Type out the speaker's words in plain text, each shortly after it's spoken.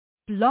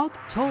Blog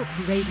Talk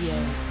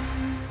Radio.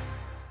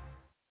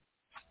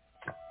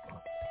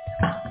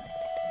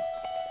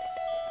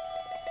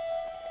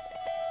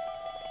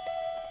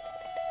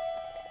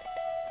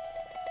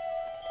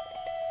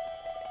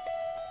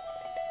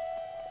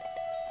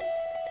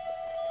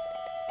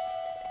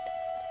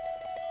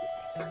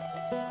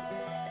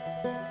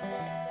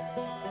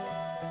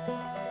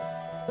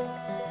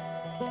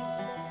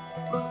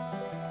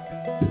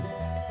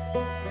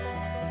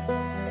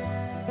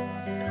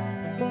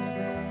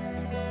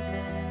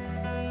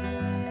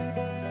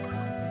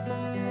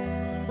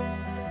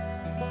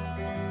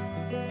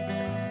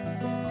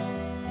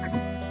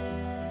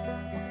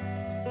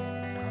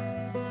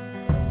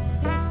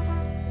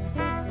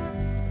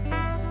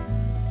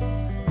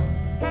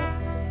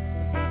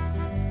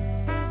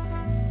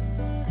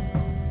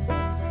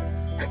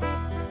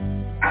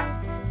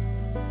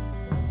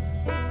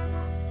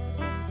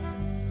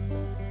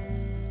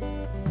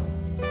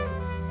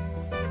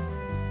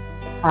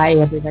 Hi,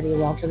 everybody.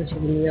 Welcome to the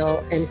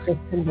Neil and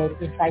Kristin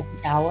Baker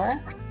Psychic Hour.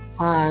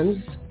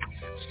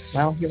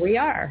 Well, here we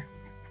are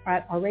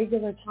at our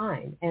regular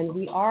time, and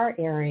we are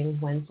airing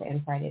Wednesday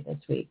and Friday this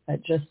week.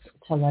 But just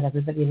to let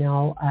everybody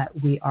know,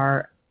 we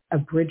are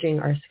abridging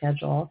our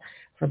schedule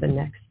for the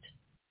next,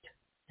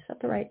 is that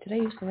the right, did I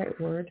use the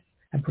right word?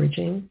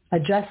 Abridging?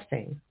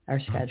 Adjusting our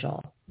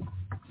schedule.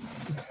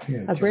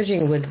 Yeah,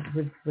 abridging would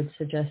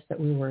suggest that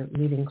we were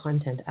leaving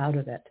content out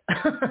of it,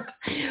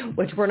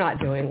 which we're not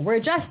doing. We're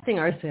adjusting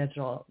our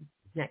schedule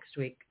next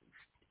week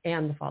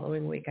and the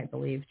following week, I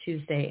believe,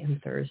 Tuesday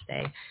and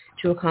Thursday,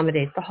 to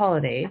accommodate the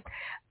holidays.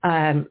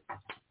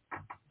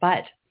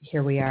 But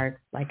here we are,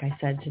 like I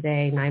said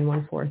today,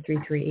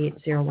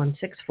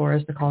 914-338-0164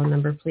 is the call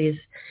number. Please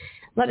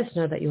let us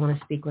know that you want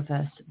to speak with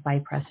us by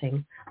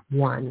pressing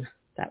 1.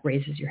 That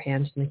raises your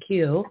hand in the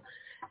queue.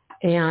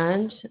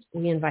 And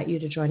we invite you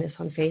to join us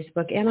on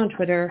Facebook and on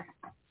Twitter.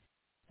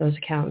 Those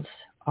accounts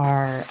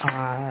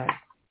are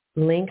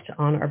linked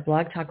on our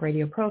Blog Talk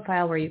Radio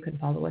profile, where you can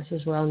follow us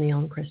as well, Neil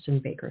and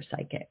Kristin Baker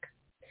Psychic.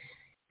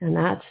 And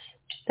that's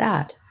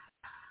that.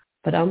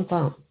 But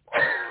bum.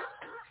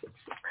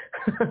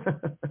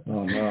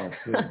 Oh, no.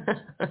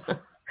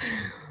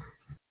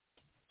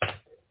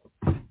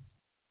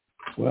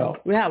 Well.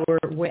 Yeah,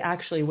 we're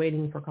actually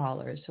waiting for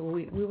callers. So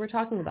we were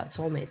talking about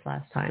soulmates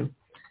last time.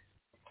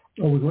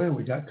 Oh,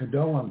 we got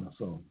Cadeau on the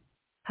phone.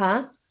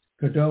 Huh?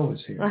 Cadeau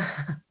is here.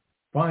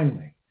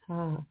 Finally.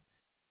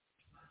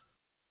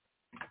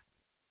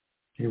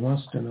 He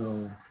wants to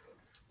know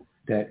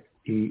that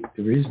the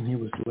reason he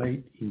was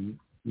late, he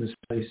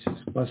misplaced his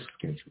bus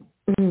schedule.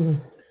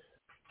 Mm.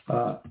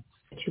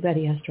 Too bad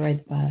he has to ride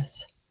the bus.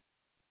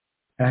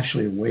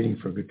 Actually, waiting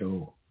for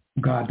Godot.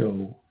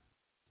 Godot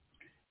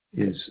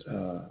is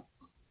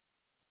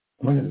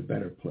one of the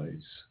better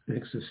plays, the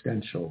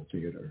existential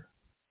theater.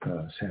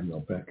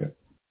 Samuel Beckett.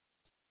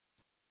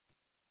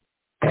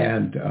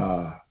 And,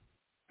 a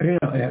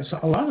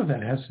lot of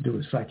that has to do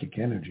with psychic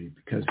energy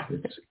because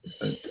it's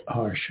a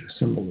harsh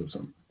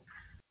symbolism.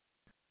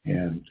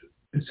 And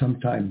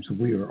sometimes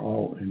we are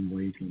all in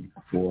waiting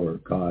for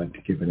God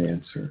to give an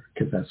answer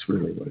because that's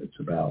really what it's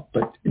about.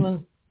 But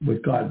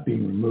with God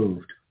being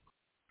removed,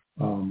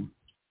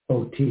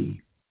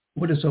 OT,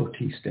 what does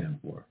OT stand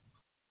for?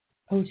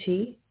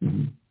 OT?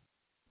 Mm-hmm.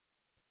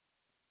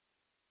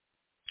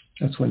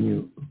 That's when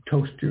you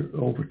toast your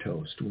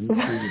over-toast, when you do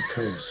your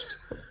toast,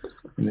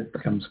 and it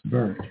becomes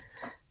burnt,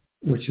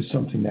 which is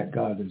something that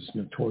God is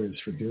notorious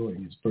for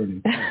doing, is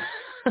burning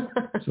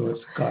toast. So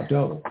it's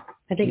Godot.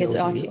 I think it's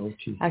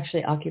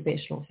actually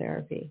occupational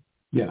therapy.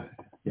 Yeah.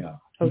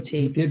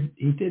 OT.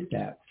 He did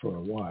that for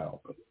a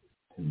while, but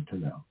didn't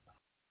turn out.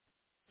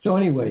 So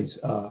anyways,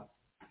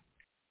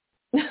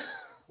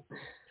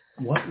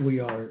 what we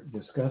are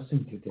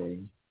discussing today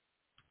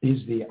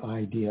is the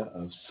idea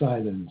of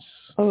silence.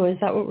 Oh, is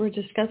that what we're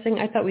discussing?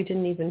 I thought we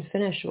didn't even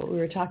finish what we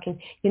were talking.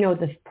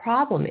 The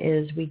problem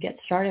is we get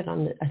started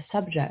on a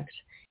subject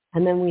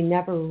and then we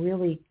never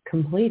really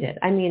complete it.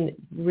 I mean,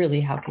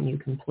 really, how can you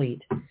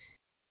complete,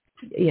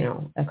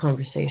 a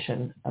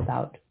conversation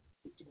about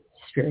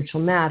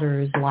spiritual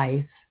matters,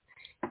 life?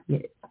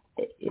 We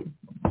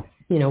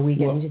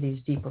get into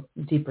these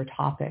deeper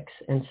topics,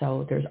 and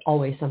so there's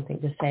always something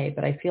to say.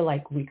 But I feel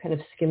like we kind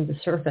of skim the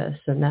surface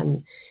and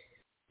then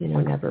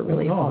never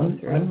really follow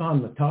through. I'm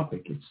on the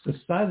topic. It's the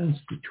silence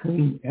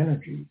between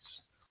energies.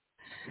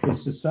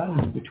 It's the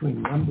silence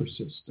between number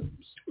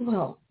systems.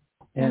 Well,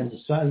 and the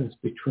silence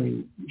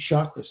between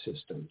chakra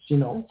systems.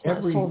 But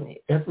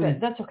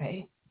that's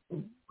okay.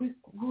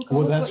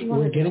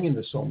 We're getting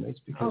into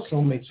soulmates because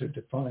soulmates are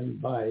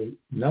defined by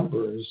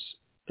numbers.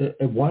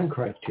 One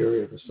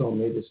criteria of a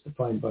soulmate is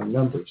defined by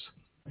numbers,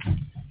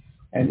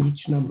 and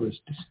each number is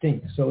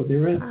distinct. So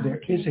there is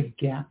a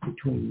gap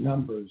between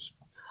numbers.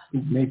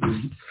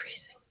 Maybe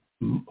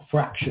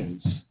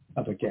fractions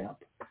of a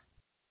gap,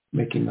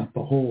 making up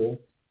a whole.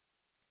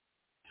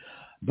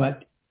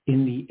 But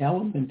in the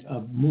element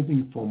of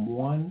moving from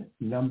one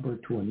number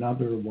to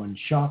another, one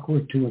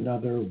chakra to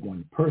another,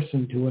 one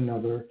person to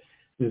another,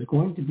 there's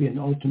going to be an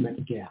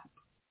ultimate gap.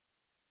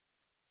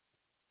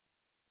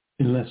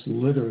 unless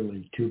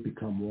literally two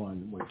become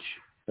one, which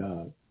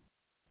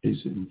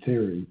is in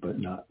theory, but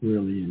not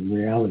really in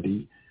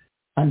reality.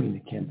 I mean,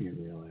 it can be in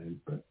reality,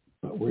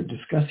 but we're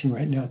discussing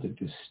right now the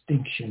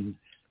distinction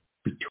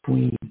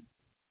between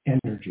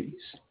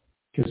energies,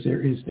 because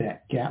there is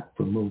that gap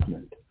for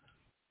movement.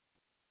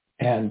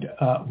 And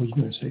were you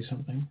going to say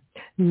something?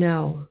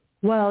 No.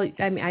 Well,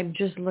 I mean, I'm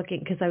just looking,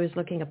 because I was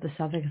looking up the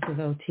suffix of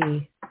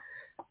OT.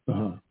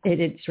 Uh-huh.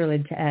 It's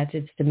related to et.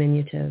 It's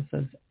diminutive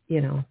of,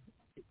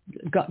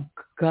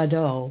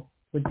 Godot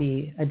would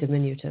be a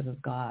diminutive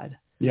of God.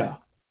 Yeah.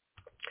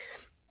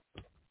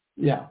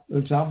 Yeah,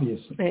 it's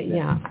obvious.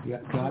 Yeah.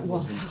 God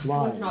was implied. It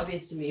wasn't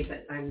obvious to me,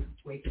 but I'm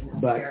waking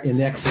up. But here. in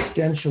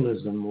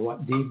existentialism,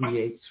 what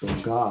deviates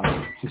from God,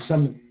 to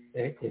some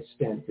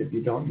extent, if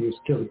you don't use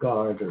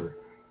Kierkegaard or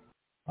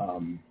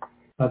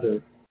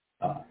other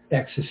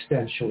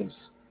existentialist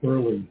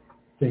early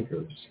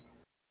thinkers,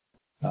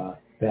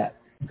 that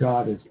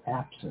God is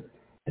absent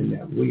and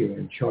that we are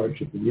in charge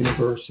of the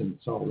universe, and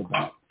it's all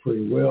about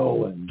free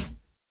will, and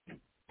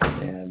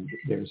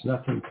there's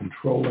nothing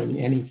controlling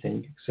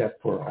anything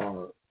except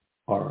for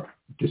our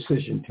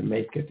decision to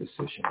make a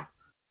decision.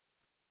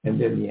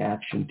 And then the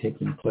action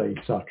taking place,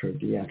 Sartre,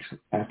 the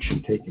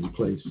action taking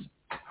place.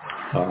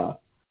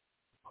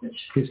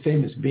 His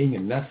famous Being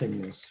and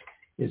Nothingness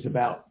is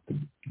about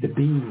the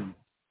being,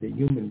 the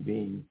human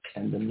being,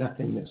 and the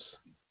nothingness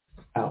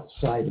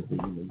outside of the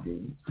human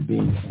being,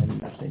 being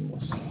and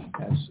nothingness,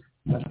 as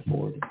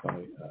metaphored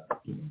by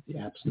the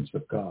absence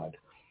of God.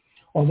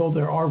 Although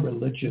there are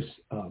religious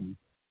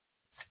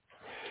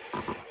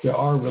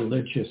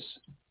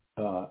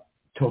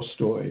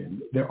Tolstoy,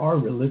 and there are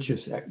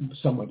religious,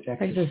 somewhat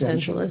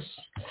existentialists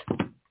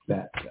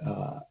that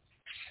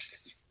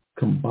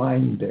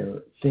combine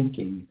their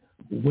thinking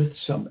with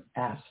some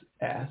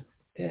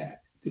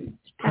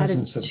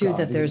presence of God.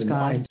 That there's Even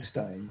God.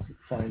 Einstein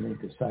finally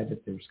decided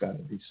there's got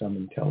to be some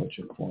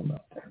intelligent form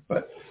out there.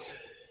 But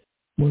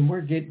when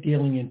we're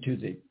dealing into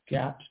the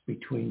gaps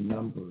between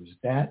numbers,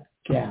 that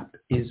gap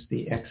is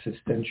the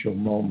existential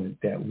moment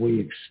that we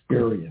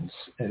experience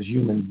as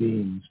human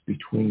beings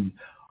between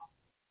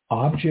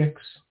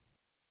objects,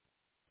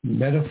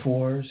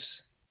 metaphors,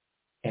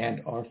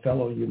 and our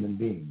fellow human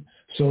beings.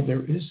 So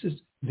there is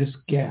this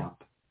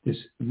gap, this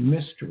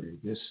mystery,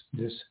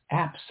 this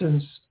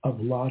absence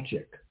of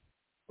logic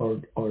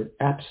or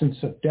absence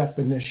of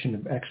definition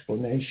of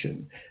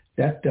explanation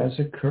that does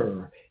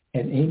occur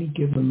at any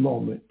given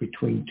moment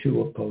between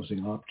two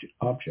opposing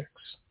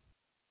objects.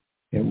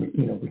 And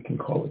we can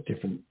call it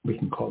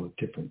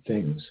different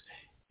things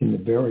in the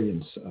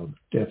variance of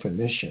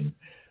definition,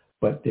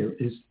 but there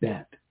is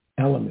that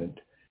element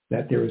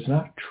that there is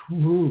not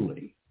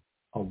truly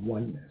a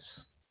oneness,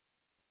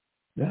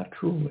 not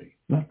truly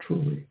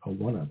a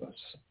one of us.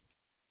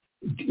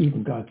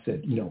 Even God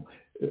said,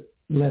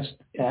 lest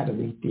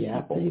Adam eat the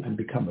apple and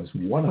become as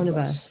one of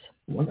us.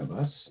 One of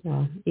us.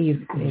 Well,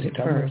 Eve made it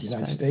first. The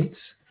United States.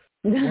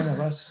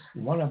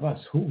 One of us.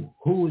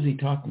 Who is he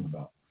talking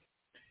about?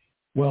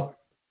 Well,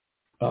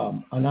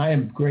 and I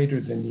am greater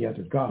than the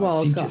other God.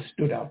 Well, he just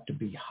stood out to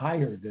be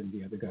higher than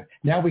the other God.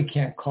 Now we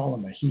can't call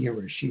him a he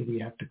or a she. We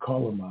have to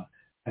call him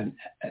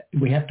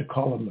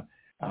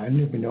I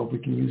don't even know if we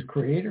can use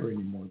creator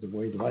anymore, the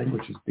way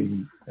language is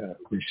being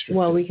restricted.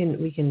 Well, we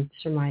can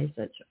surmise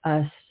that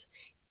us,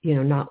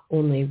 not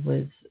only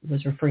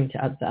was referring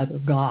to the other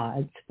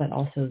gods, but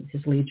also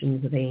his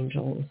legions of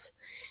angels,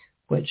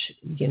 which,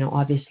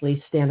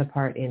 obviously stand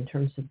apart in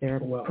terms of their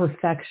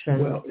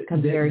perfection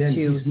compared to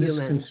humans. He's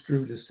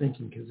misconstrued his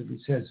thinking, because if he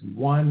says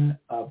one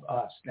of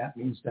us, that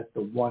means that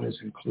the one is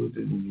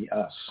included in the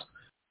us,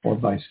 or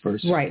vice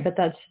versa. Right, but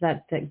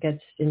that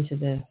gets into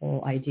the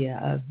whole idea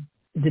of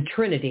the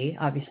Trinity.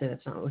 Obviously,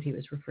 that's not what he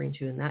was referring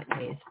to in that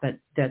case, but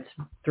that's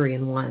 3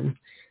 in 1.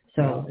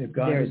 So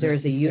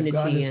there's a unity. If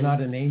God is not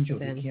an angel,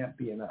 he can't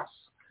be in us.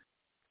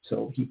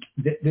 So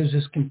there's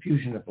this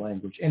confusion of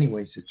language.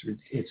 Anyways,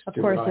 it's of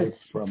course derived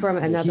it's from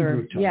another.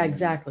 Hebrew tongue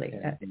Exactly.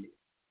 And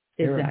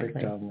Arabic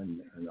tongue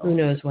and all. Who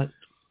knows what?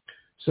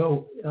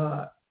 So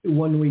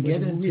when we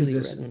get into really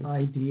this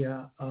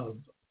idea of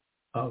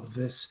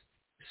this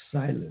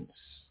silence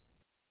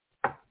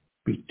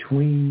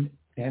between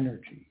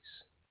energies,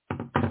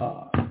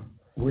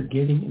 we're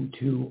getting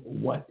into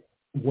what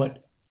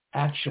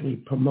actually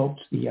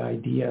promotes the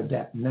idea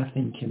that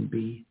nothing can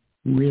be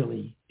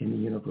really in the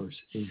universe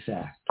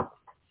exact.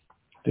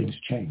 Things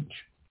change.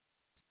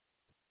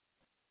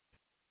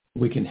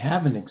 We can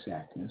have an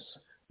exactness,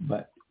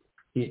 but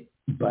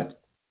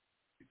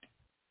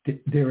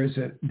there is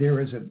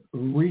a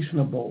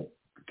reasonable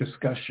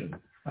discussion.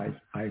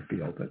 I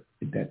feel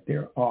that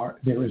there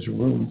is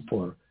room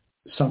for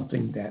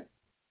something that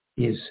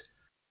is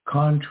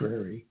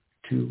contrary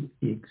to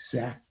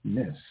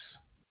exactness,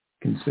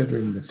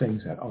 considering the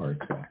things that are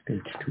exact,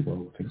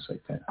 H2O, things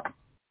like that.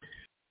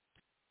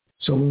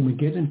 So when we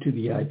get into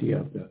the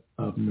idea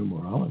of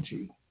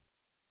numerology,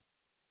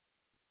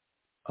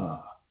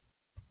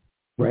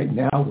 right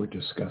now we're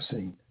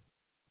discussing,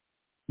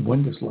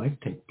 when does life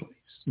take place?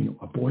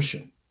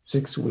 Abortion,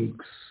 6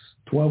 weeks,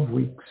 12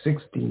 weeks,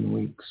 16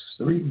 weeks,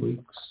 3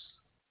 weeks,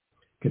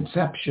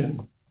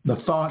 conception, the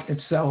thought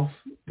itself,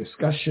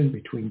 discussion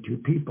between two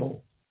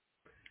people,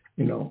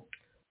 Well,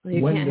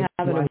 you can't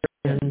have an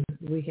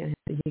abortion.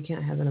 You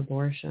can't have an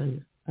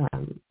abortion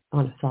on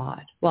a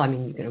thought. Well, I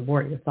mean, you can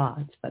abort your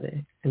thoughts, but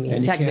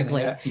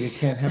technically, you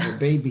can't have a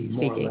baby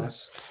more or less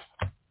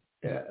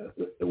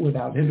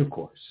without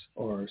intercourse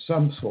or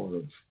some sort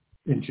of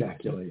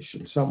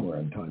ejaculation somewhere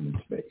in time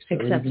and space,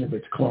 even if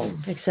it's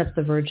cloned. Except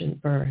the virgin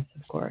birth,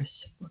 of course.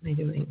 What am I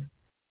doing?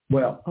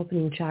 Well,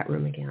 opening chat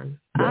room again.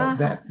 Well,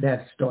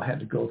 that still had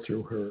to go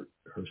through her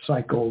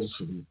cycles,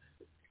 and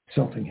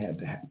something had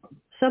to happen.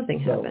 Something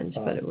happened,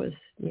 but it was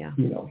he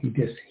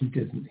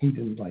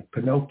didn't like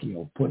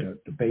Pinocchio put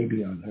the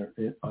baby on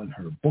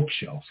her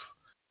bookshelf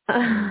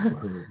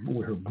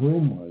where her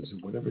broom was or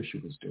whatever she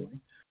was doing.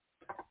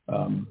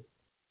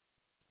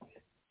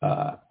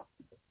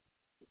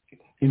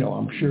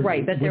 I'm sure.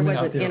 Right, but there was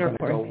an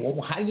intercourse.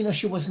 Well, how do you know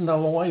she wasn't a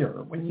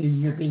lawyer when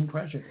you're being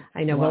prejudiced?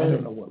 I know. Well, I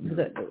don't know what. And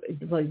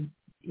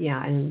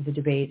the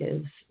debate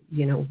is,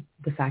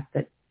 the fact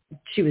that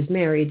she was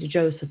married to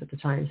Joseph at the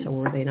time, so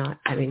were they not?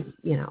 I mean,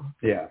 Yeah,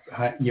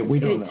 we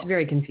don't know. It's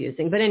very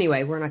confusing. But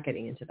anyway, we're not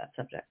getting into that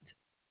subject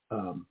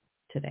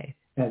today.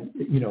 And,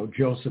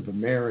 Joseph and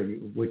Mary,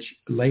 which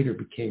later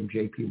became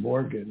J.P.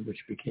 Morgan, which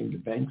became the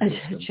bank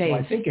system. Chase. So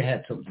I think it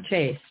had something.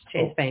 Chase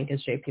Bank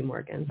is J.P.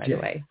 Morgan, by the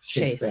way.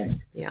 Chase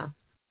Bank. Yeah.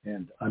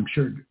 And I'm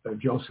sure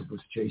Joseph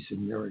was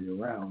chasing Mary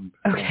around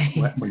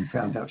when he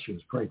found out she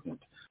was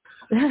pregnant.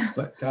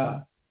 But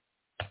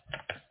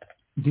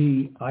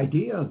the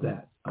idea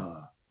that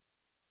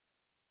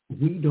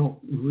we don't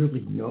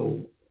really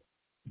know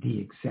the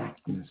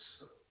exactness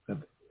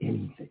of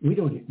anything. We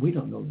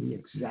don't know the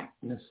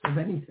exactness of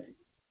anything.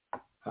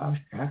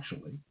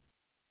 Actually,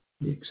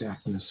 the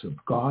exactness of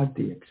God,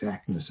 the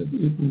exactness of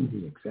Eden,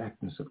 the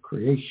exactness of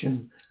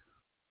creation.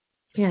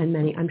 Yeah, and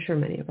I'm sure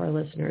many of our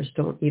listeners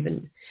don't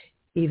even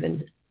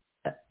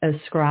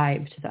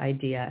ascribe to the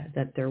idea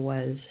that there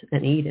was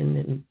an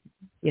Eden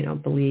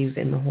and, believe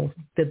in the whole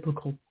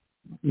biblical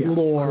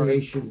lore.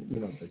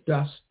 Creation, the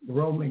dust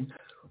roaming,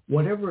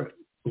 whatever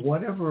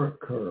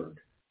occurred,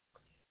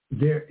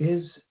 there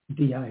is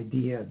the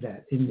idea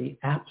that in the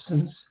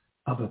absence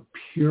of a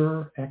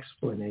pure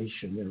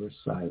explanation, there is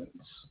silence.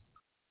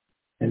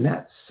 And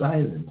that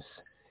silence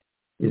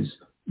is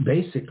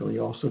basically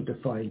also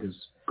defined as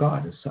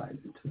God is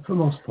silent. For the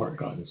most part,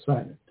 God is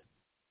silent.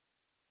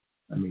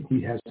 I mean, he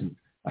hasn't,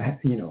 I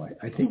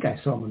think I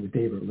saw him on the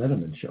David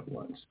Letterman show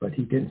once, but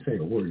he didn't say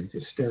a word. He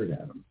just stared at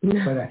him.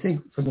 But I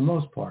think for the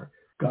most part,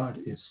 God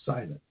is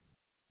silent.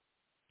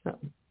 Oh.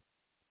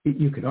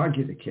 You can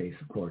argue the case,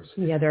 of course.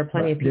 Yeah, there are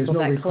plenty of people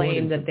that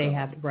claim that they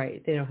have,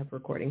 they don't have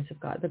recordings of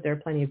God, but there are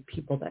plenty of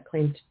people that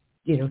claim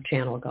to,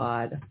 channel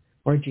God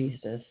or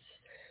Jesus.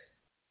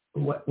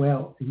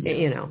 Well,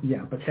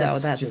 yeah, but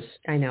that's just,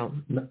 I know.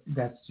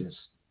 That's just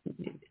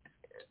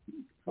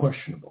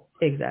questionable.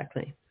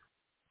 Exactly.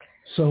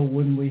 So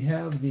when we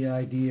have the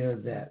idea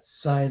that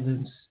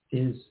silence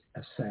is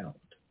a sound,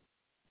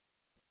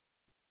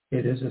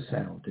 it is a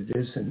sound. It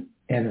is an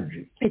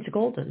energy. It's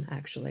golden,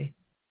 actually.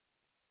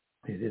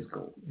 It is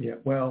gold. Yeah,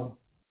 well,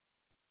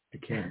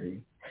 it can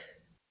be.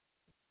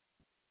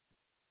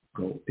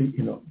 Gold.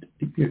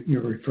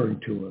 You're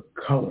referring to a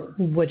color,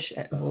 which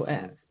of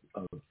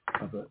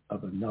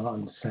a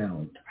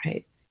non-sound,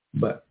 right?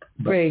 But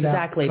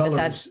exactly. But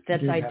that's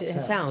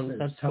sounds.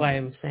 That's why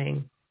I'm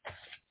saying.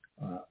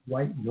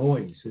 White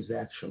noise is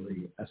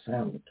actually a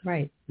sound,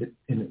 right? In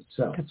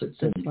itself,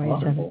 it's why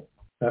inaudible.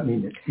 I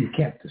mean, you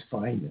can't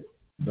define it,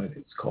 but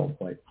it's called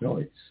white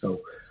noise.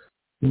 So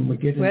when we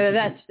get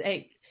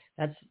into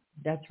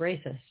that's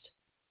racist.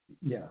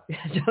 Yeah.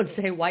 Don't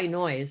say white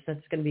noise.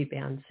 That's going to be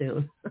banned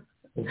soon.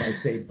 If I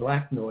say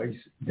black noise,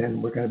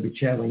 then we're going to be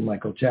channeling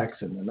Michael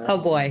Jackson. And oh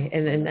boy,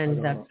 and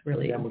then that's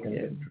really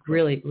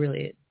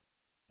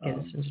get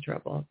us into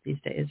trouble these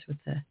days with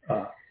the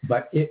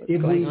but what's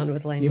going on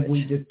with language. If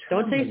we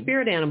don't say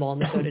spirit animal on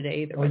the show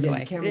today either. By the way,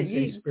 you can't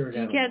say spirit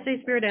animal. You can't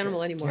say spirit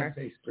animal anymore. Can't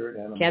say spirit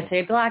animal. Can't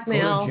say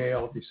blackmail. Go to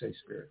jail if you say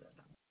spirit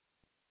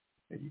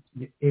animal.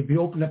 If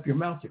you open up your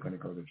mouth, you're going to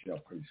go to jail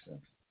pretty soon.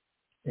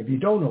 If you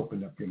don't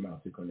open up your mouth,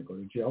 you're going to go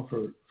to jail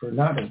for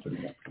not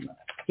opening up your mouth.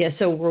 Yeah,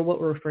 so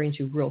what we're referring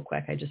to real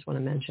quick, I just want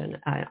to mention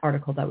an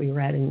article that we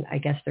read, and I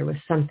guess there was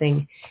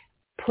something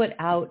put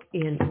out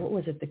in, what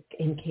was it,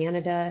 in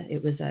Canada?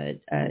 It was a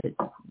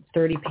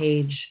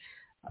 30-page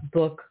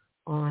book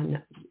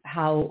on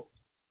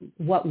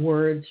what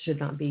words should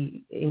not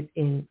be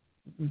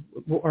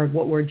or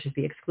what words should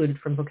be excluded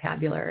from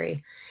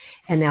vocabulary.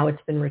 And now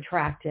it's been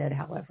retracted.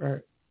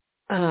 However,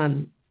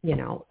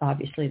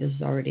 obviously this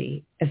is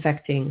already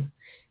affecting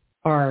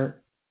our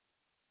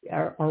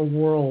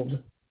world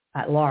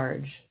at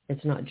large.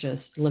 It's not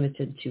just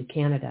limited to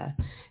Canada.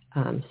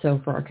 So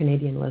for our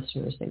Canadian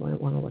listeners, they might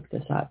want to look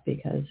this up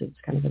because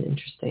it's kind of an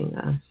interesting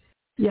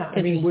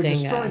we're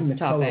destroying the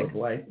topic.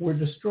 color. We're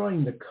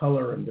destroying the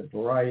color and the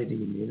variety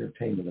and the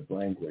entertainment of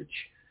language.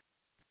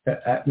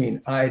 I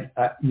mean,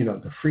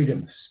 the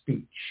freedom of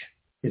speech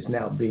is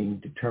now being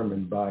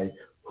determined by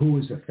who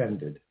is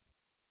offended.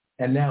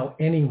 And now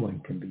anyone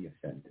can be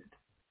offended.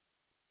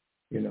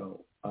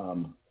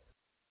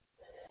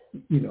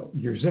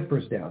 Your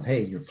zipper's down.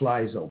 Hey, your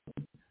fly's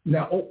open.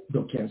 Now,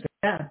 you can't say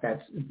that.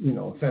 That's,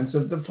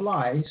 offensive to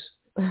flies,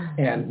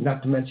 and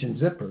not to mention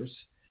zippers.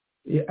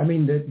 I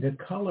mean, the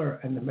color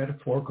and the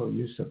metaphorical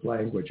use of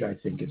language, I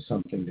think, is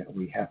something that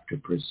we have to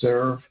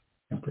preserve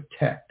and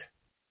protect,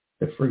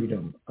 the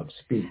freedom of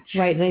speech.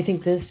 Right, and I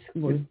think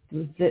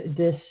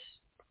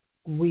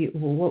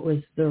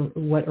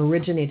what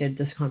originated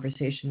this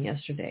conversation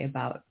yesterday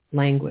about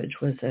language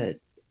was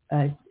it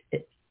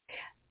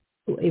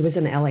was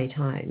in LA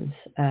Times.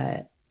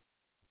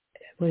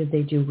 What did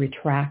they do?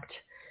 Retract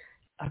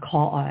a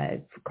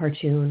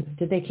cartoon?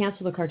 Did they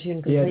cancel the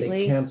cartoon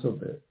completely? Yeah, they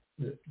canceled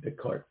the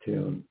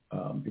cartoon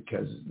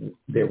because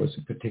there was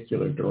a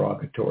particular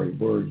derogatory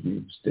word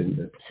used in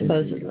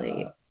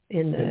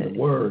the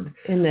word.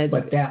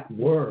 But that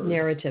word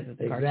narrative of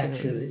the cartoon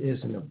actually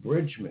is an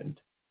abridgment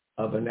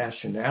of a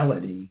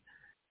nationality,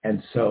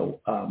 and so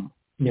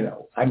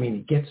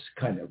it gets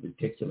kind of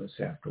ridiculous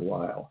after a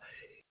while.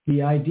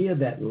 The idea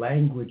that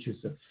language is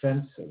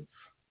offensive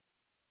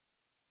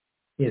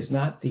is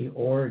not the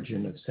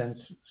origin of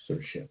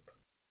censorship.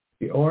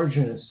 The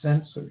origin of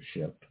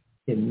censorship,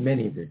 in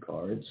many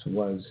regards,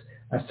 was,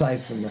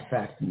 aside from the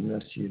fact that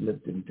unless you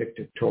lived in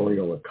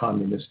dictatorial or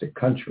communistic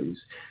countries,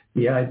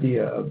 the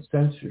idea of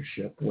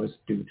censorship was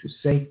due to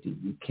safety.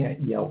 You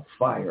can't yell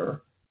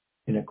fire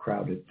in a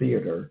crowded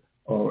theater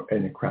or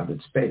in a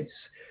crowded space,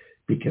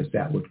 because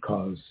that would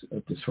cause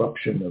a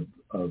disruption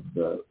of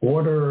the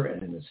order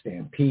and a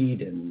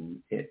stampede,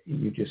 and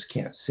you just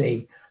can't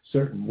say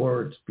certain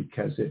words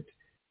because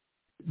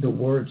the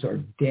words are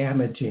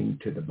damaging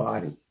to the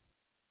body,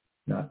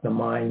 not the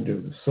mind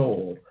or the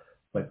soul,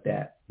 but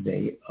that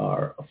they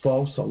are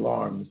false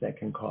alarms that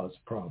can cause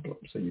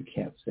problems. So you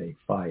can't say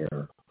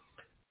fire.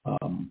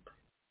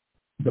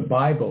 The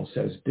Bible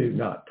says, do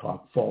not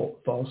talk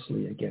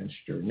falsely against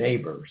your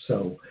neighbor.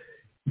 So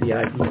the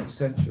idea of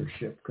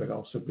censorship could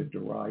also be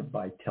derived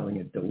by telling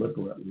a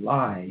deliberate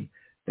lie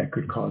that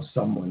could cause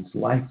someone's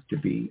life to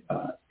be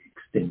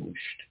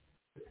extinguished.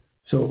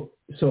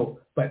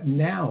 But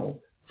now,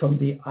 from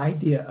the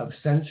idea of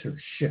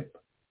censorship,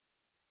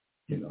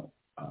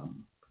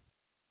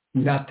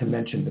 not to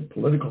mention the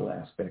political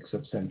aspects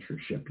of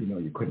censorship,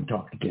 you couldn't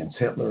talk against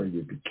Hitler,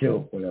 you'd be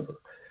killed, whatever.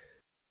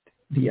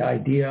 The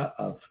idea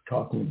of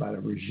talking about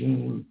a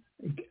regime,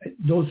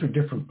 those are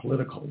different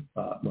political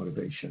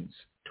motivations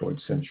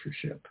towards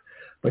censorship.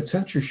 But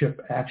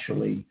censorship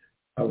actually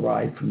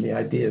arrived from the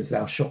ideas,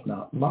 thou shalt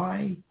not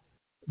lie,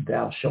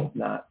 thou shalt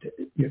not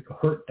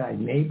hurt thy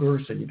neighbor,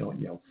 so you don't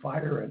yell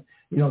fire. And,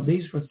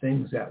 these were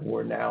things that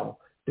were now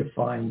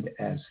defined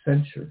as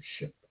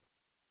censorship.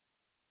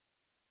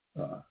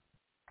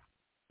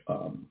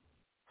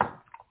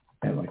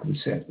 And like we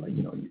said,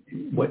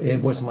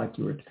 it wasn't like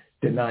you were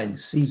denying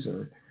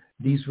Caesar.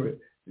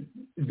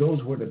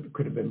 Those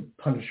could have been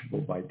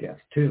punishable by death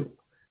too,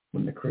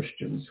 when the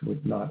Christians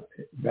would not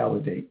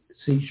validate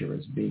Caesar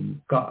as being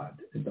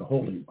God, the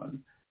Holy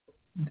One,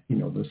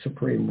 the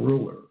supreme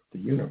ruler of the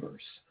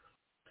universe.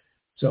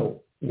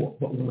 So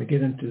but when we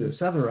get into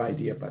this other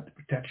idea about the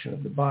protection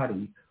of the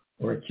body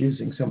or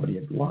accusing somebody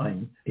of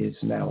lying is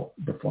now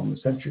the form of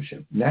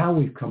censorship. Now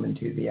we've come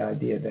into the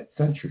idea that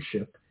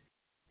censorship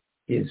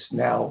is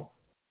now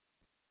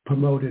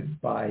promoted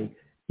by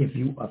if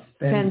you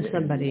offend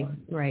somebody,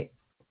 anyone. Right.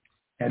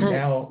 And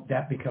now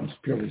that becomes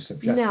purely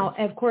subjective. Now,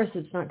 of course,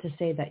 it's not to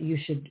say that you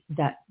should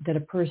that a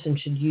person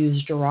should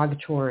use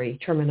derogatory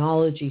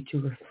terminology to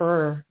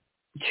refer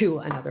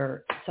to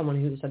someone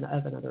who's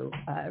of another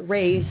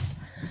race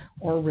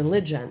or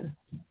religion.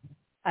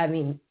 I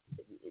mean,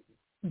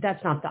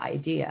 that's not the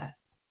idea.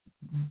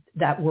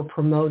 That we're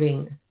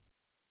promoting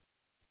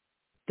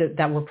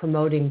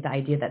the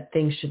idea that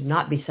things should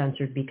not be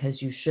censored because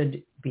you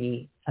should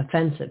be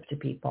offensive to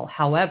people.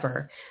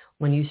 However,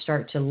 when you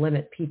start to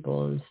limit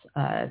people's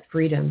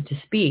freedom to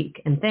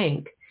speak and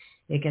think,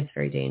 it gets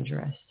very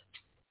dangerous.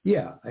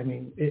 Yeah, I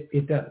mean,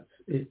 it does.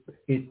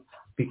 It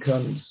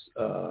becomes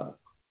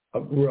a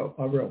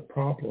real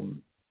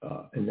problem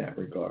in that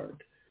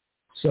regard.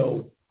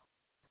 So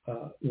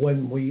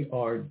when we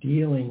are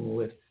dealing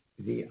with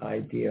the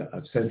idea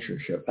of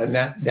censorship, and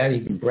that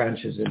even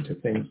branches into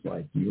things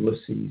like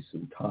Ulysses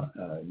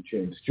and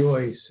James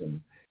Joyce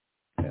and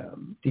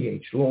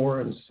D.H.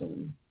 Lawrence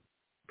and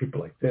people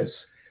like this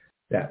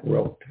that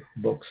wrote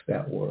books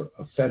that were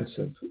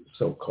offensive,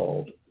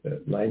 so-called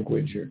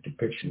language or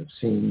depiction of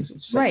scenes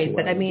of sexuality,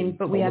 right?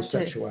 But we have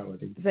to.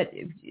 But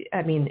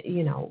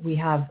we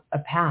have a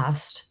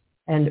past,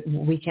 and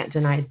we can't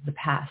deny the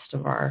past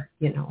of our,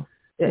 it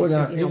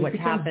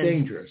becomes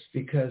dangerous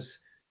because.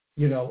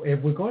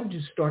 If we're going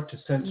to start to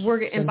censor...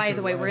 And by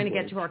the way, we're going to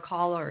get to our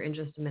caller in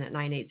just a minute,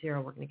 980.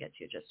 We're going to get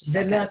to you just a second.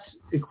 Then that's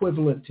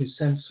equivalent to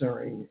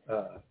censoring,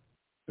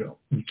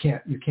 you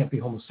can't be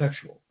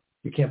homosexual.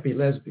 You can't be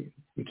lesbian.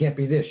 You can't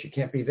be this. You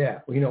can't be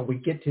that. We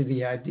get to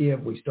the idea,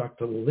 we start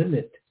to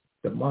limit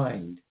the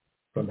mind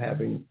from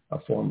having a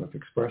form of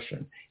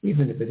expression,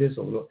 even if it is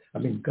a little. I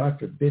mean, God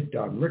forbid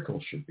Don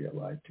Rickles should be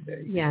alive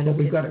today. Yeah, but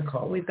we've got a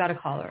caller. We've got a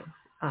caller.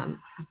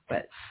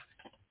 But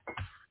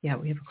yeah,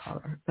 we have a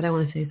caller. But I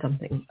want to say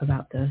something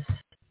about this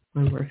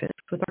when we're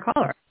finished with our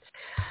caller.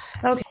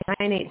 Okay,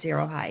 980.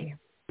 Hi.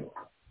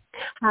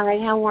 Hi,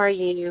 how are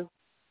you?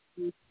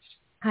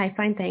 Hi,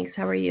 fine, thanks.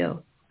 How are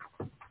you?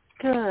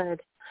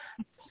 Good.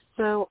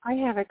 So I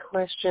have a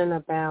question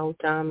about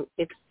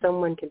if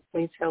someone could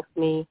please help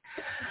me.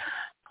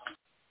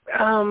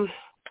 I'm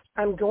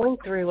going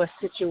through a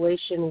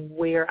situation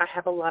where I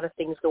have a lot of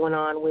things going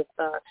on with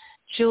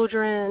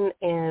children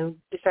and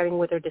deciding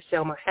whether to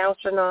sell my house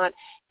or not,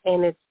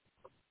 and it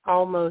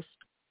almost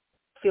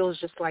feels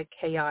just like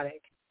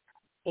chaotic.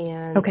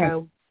 And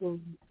I'm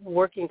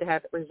working to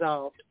have it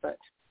resolved, but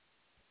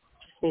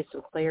just need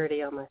some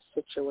clarity on my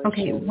situation.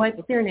 Okay, what's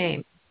your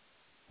name?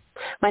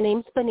 My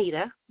name's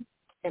Bonita,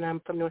 and I'm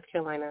from North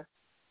Carolina.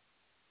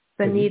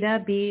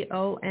 Bonita,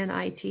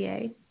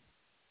 Bonita,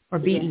 or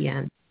Ben?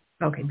 Yes.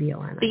 Okay,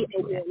 Bonita.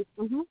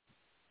 Mm-hmm.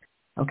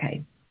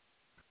 Okay.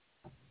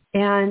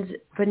 And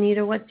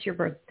Bonita, what's your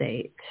birth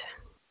date?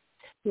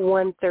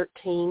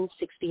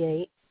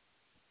 1/13/68.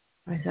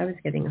 I was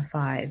getting a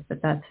 5,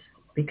 but that's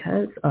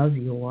because of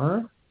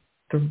your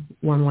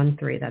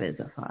 113. That is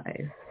a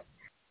 5.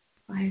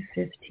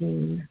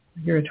 5/15.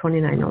 You're a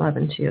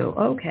 29/11 too.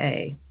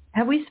 Okay.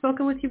 Have we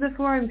spoken with you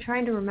before? I'm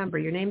trying to remember.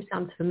 Your name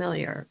sounds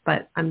familiar,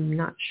 but I'm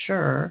not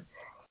sure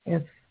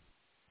if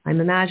I'm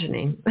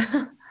imagining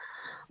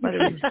whether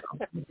we've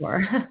spoken before.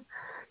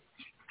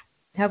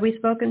 Have we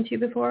spoken to you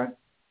before?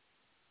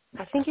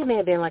 I think it may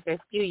have been like a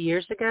few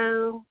years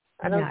ago.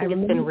 I don't think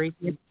it's been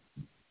recent.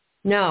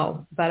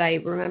 No, but I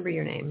remember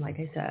your name, like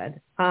I said.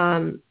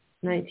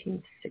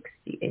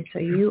 1968. So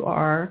you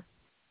are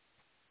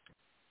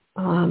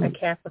a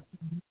Catholic.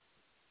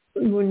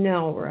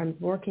 No, I'm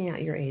working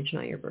out your age,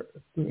 not your birth,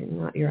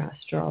 not your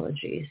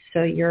astrology.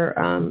 So you're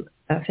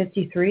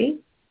 53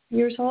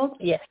 years old?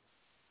 Yes.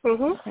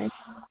 Mm-hmm. Okay.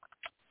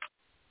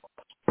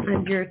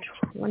 And you're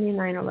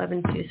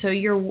 29/11 too. So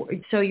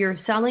you're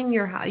selling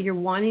your house. You're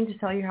wanting to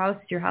sell your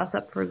house. Is your house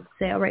up for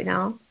sale right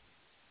now?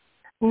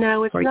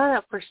 No, it's not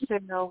up for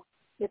sale.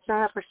 It's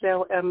not up for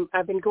sale.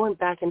 I've been going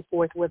back and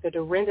forth whether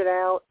to rent it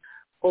out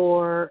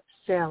or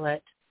sell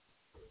it.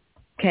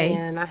 Okay.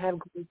 And I have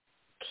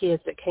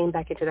kids that came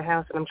back into the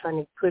house, and I'm trying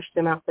to push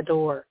them out the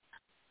door.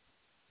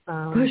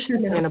 Push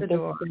them out the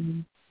door.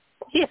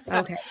 Yes.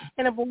 Okay.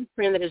 And a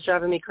boyfriend that is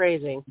driving me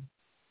crazy.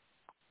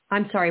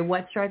 I'm sorry,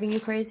 what's driving you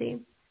crazy?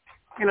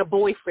 And a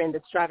boyfriend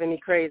that's driving me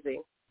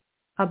crazy.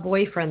 A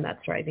boyfriend that's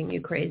driving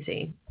you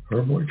crazy.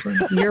 Her boyfriend?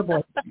 Your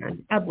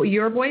boyfriend.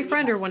 Your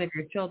boyfriend or one of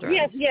your children?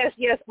 Yes.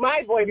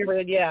 My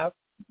boyfriend, yeah.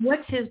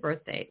 What's his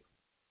birth date?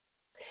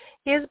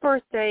 His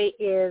birthday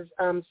is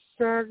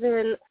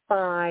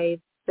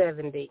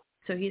 7/5/70.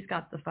 So he's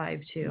got the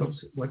 5 too.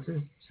 What's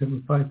it?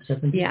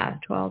 7/5/70? Yeah,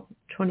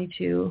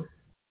 12/22.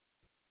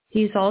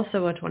 He's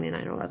also a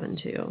 29/11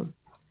 too.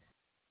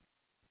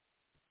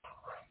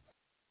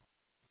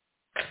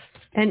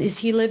 And is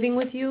he living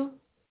with you?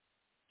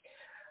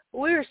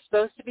 We were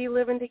supposed to be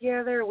living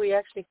together. We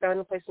actually found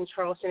a place in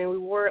Charleston, and we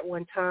were at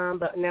one time,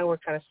 but now we're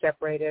kind of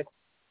separated.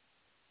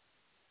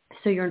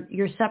 So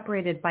you're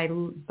separated by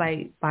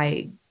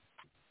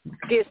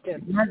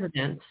distance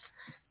residence,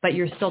 but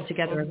you're still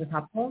together as a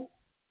couple?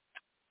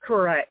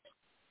 Correct.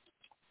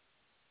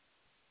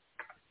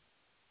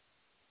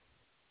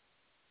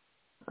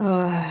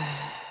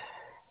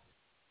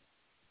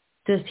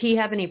 Does he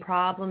have any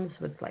problems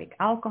with like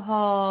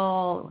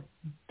alcohol,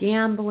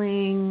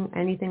 gambling,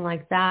 anything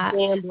like that?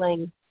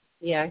 Gambling.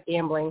 Yeah,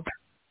 gambling.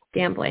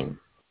 Gambling.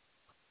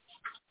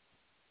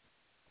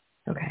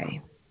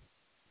 Okay.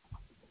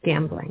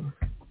 Gambling.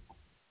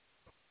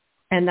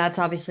 And that's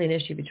obviously an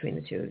issue between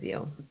the two of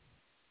you.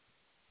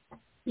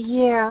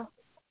 Yeah.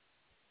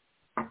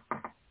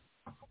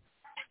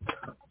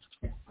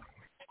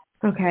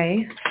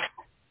 Okay.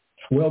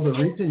 Well, the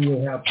reason you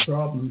have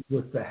problems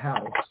with the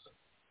house,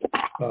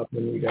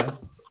 Bonita,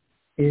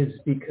 is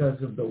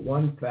because of the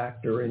one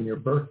factor in your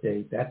birth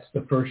date. That's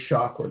the first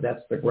chakra.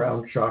 That's the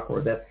ground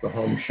chakra. That's the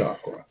home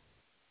chakra.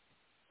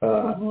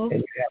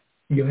 And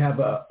you have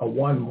a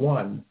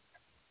 1-1,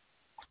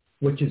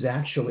 which is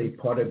actually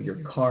part of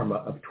your karma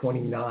of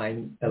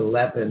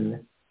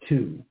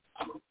 29/11/2.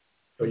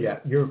 So yeah,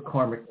 your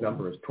karmic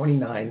number is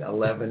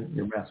 29/11.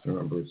 Your master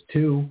number is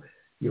 2.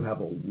 You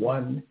have a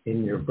 1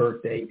 in your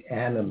birth date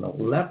and an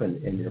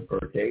 11 in your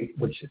birth date,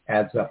 which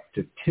adds up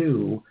to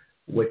 2,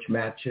 which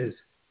matches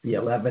the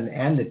 11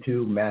 and the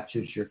 2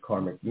 matches your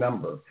karmic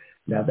number.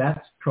 Now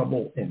that's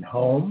trouble in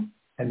home,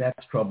 and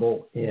that's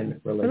trouble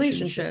in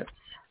relationships.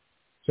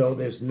 So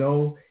there's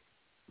no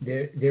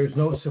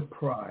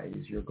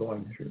surprise you're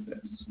going through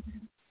this.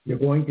 You're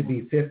going to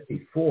be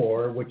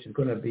 54, which is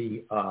going to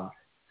be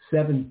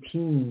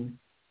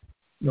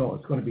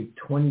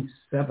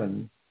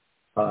 27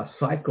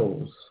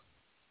 cycles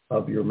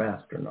of your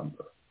master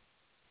number.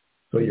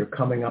 So you're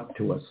coming up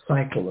to a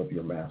cycle of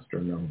your master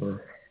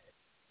number,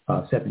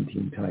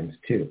 17 times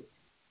 2.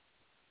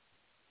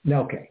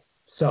 Now, okay,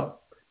 So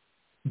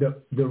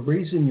the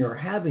reason you're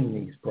having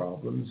these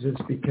problems is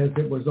because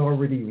it was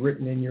already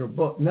written in your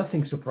book.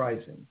 Nothing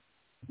surprising.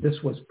 This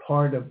was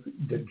part of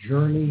the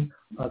journey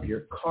of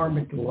your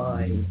karmic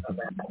line of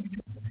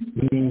action.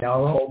 Meaning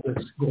now all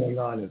this going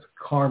on is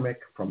karmic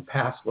from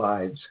past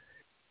lives,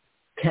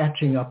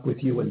 catching up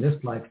with you in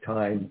this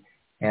lifetime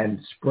and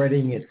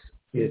spreading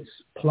its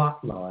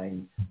plot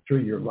line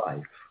through your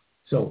life.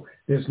 So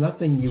there's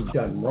nothing you've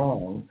done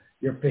wrong.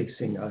 You're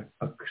facing a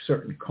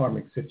certain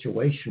karmic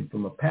situation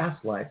from a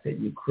past life that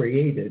you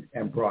created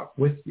and brought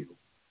with you.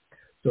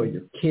 So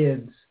your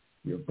kids,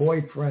 your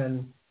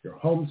boyfriend, your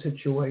home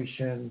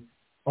situation,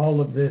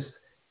 all of this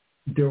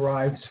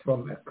derives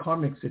from a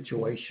karmic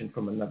situation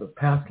from another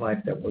past life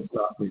that was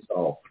not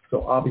resolved.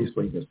 So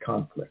obviously there's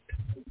conflict.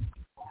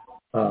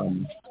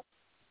 And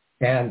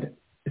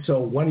so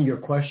one of your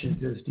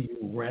questions is, do you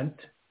rent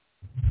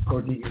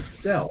or do you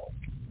sell?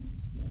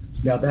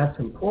 Now that's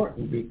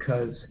important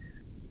because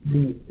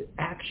the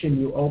action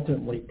you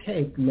ultimately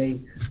take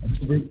may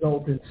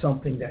result in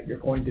something that you're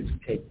going to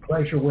take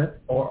pleasure with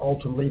or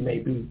ultimately may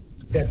be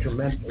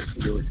detrimental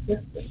to your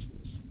existence.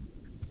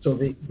 So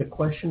the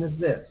question is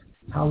this: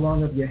 how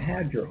long have you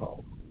had your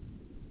home?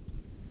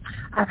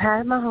 I've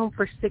had my home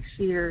for 6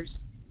 years.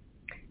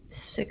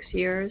 6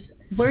 years.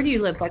 Where do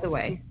you live, by the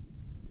way?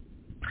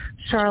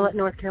 Charlotte,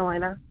 North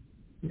Carolina.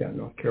 Yeah,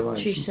 North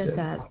Carolina. She said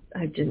that.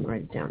 I didn't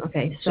write it down.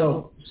 Okay,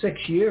 so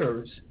 6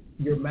 years.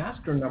 Your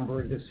master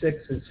number to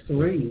 6 is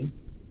 3,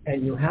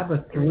 and you have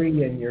a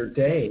 3 in your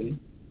day.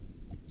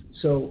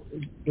 So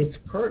it's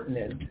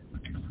pertinent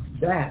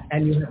that,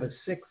 and you have a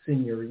 6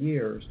 in your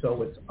year.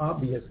 So it's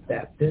obvious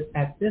that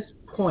at this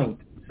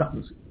point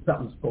something's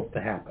supposed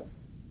to happen.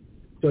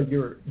 So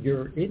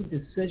your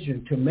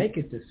indecision to make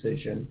a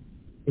decision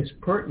is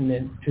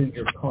pertinent to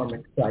your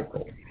karmic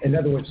cycle. In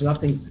other words,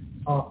 nothing's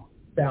off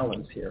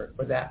balance here,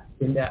 but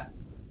in that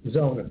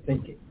zone of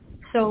thinking.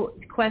 So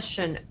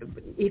question,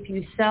 if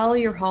you sell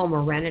your home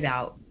or rent it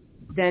out,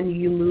 then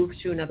you move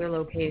to another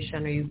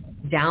location. Are you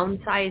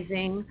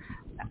downsizing?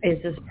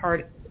 Is this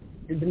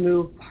the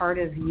move part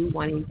of you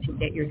wanting to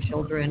get your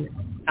children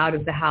out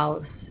of the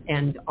house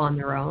and on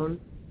their own?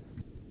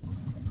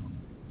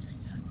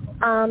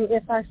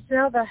 If I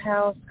sell the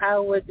house, I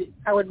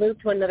would move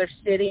to another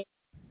city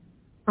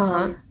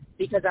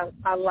because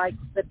I like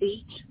the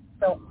beach.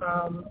 So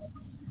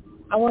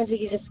I wanted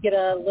to just get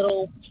a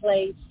little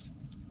place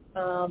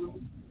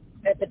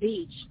at the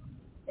beach.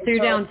 So you're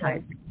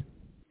downsizing.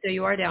 So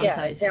you are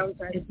downsizing. Yeah,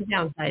 downsizing. It's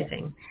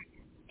downsizing.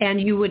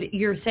 And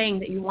you're saying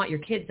that you want your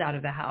kids out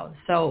of the house.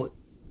 So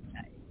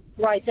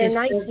right, they're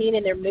 19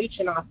 and they're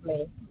mooching off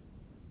me.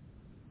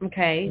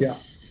 Okay. Yeah.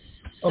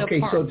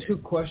 Okay, so 2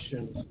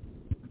 questions.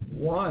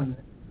 One,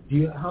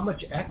 how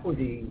much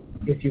equity,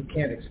 if you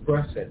can't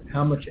express it,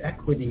 how much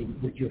equity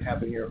would you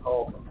have in your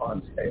home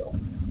upon sale?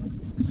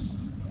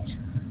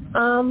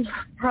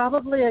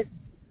 Probably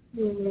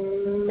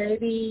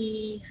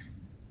maybe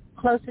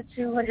close to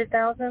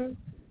 $200,000.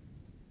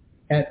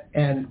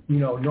 And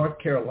North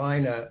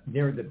Carolina,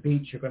 near the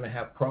beach, you're going to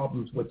have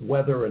problems with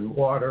weather and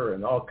water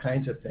and all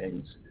kinds of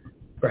things,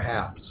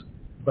 perhaps.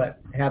 But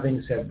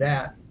having said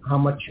that, how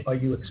much are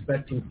you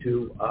expecting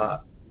to?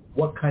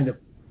 What kind of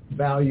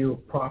value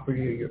of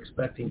property are you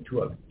expecting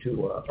to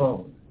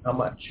own? How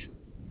much?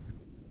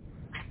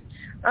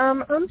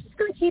 I'm just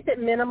going to keep it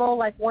minimal,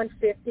 like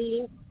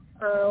 150,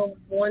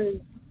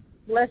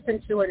 less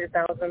than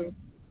 200,000.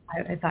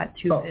 I thought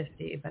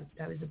 250, but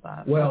that was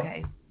above. Well,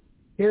 okay.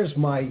 Here's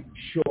my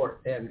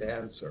short end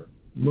answer.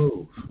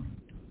 Move.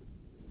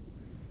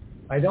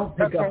 I don't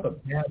pick up a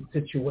bad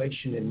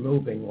situation in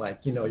moving, like,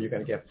 you're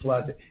going to get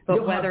flooded.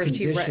 But whether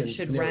she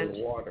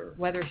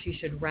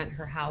should rent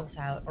her house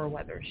out or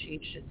whether she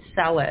should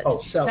sell it.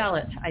 Oh, sell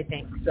it, I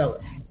think. Sell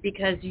it.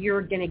 Because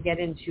you're going to get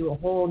into a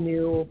whole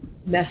new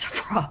mess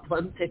of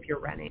problems if you're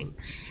renting.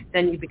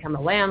 Then you become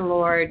a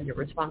landlord. You're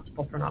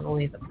responsible for not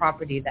only the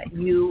property that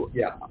you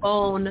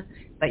own,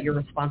 but you're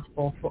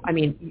responsible for,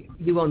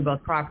 you own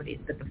both properties,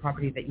 but the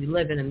property that you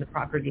live in and the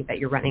property that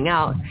you're renting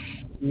out.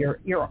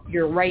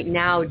 You're right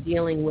now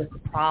dealing with the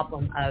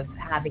problem of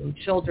having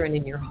children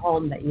in your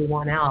home that you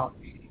want out.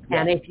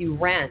 Yeah. And if you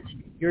rent,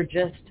 you're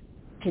just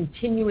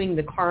continuing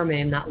the karma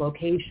in that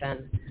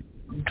location,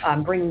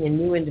 bringing in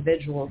new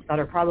individuals that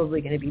are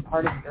probably going to be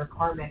part of your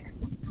karmic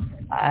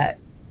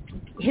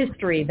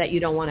history that you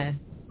don't want to,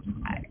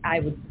 I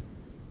would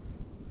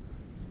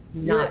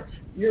not.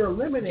 You're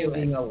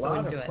eliminating a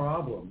lot of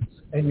problems,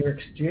 and you're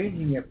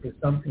exchanging it for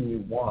something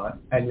you want,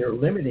 and you're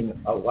limiting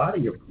a lot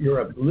of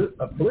you're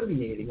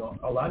obliviating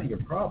a lot of your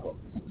problems,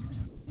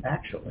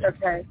 actually.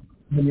 Okay.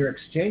 When you're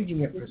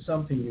exchanging it for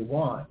something you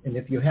want, and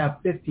if you have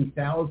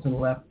 $50,000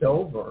 left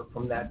over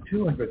from that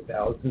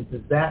 $200,000,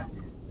 does that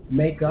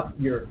make up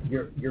your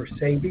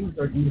savings,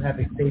 or do you have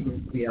a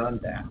savings beyond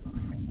that?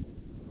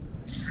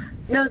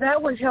 No,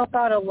 that would help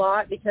out a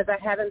lot because I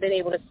haven't been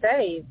able to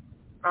save,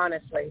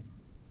 honestly.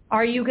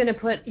 Are you going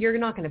to you're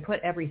not going to put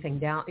everything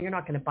down, you're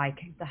not going to buy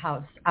the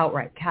house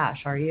outright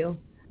cash, are you?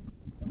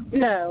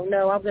 No,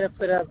 I'm going to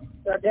put a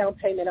down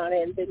payment on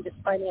it and then just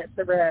finance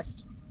the rest.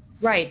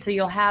 Right. So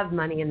you'll have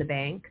money in the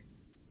bank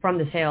from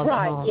the sale of the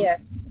home. Right, yes.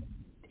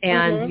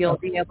 And you'll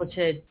be able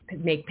to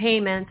make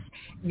payments.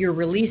 You're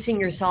releasing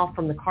yourself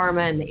from the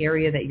karma in the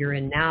area that you're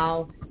in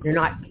now. You're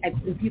not,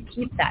 if you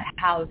keep that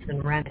house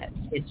and rent it,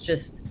 it's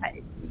just,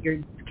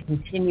 you're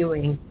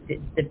continuing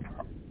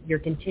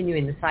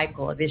the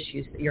cycle of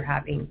issues that you're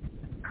having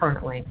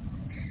currently.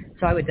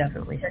 So I would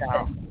definitely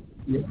sell.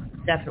 Yeah.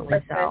 Definitely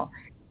sell.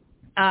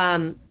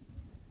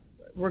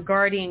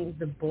 Regarding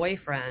the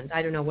boyfriend,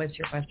 I don't know, what's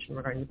your question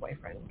regarding the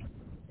boyfriend?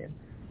 Yeah.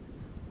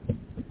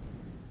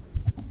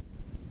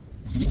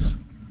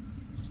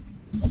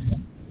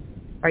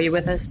 Are you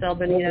with us still,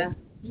 Benita?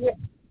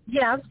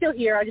 Yeah, I'm still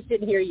here. I just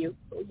didn't hear you.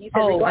 You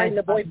said regarding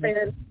the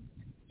boyfriend.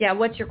 Yeah,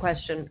 what's your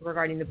question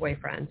regarding the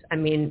boyfriend? I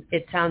mean,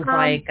 it sounds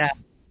like...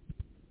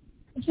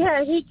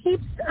 yeah, he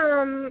keeps...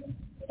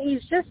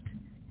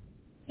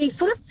 he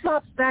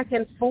flip-flops back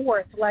and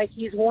forth like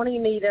he's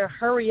wanting me to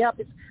hurry up.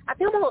 I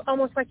feel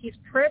almost like he's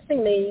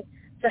pressing me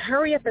to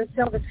hurry up and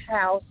sell this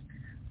house.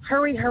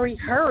 Hurry, hurry,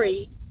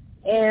 hurry.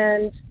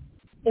 And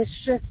it's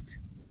just...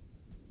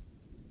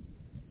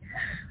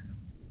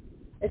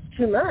 it's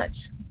too much.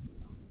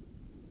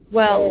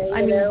 Well, and,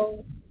 I mean,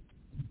 know,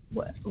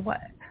 what?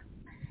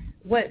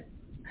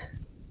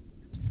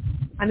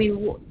 I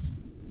mean,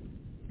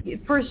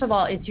 first of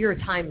all, it's your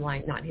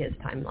timeline, not his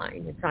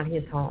timeline. It's not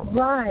his home.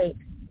 Right.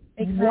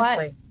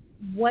 Exactly.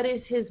 What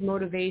is his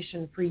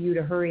motivation for you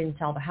to hurry and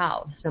sell the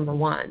house? Number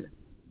one.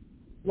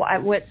 Go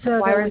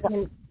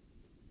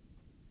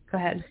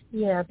ahead.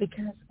 Yeah,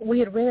 because we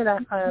had rented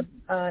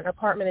an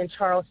apartment in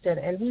Charleston,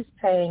 and he's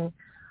paying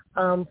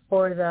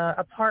for the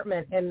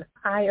apartment. And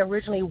I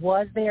originally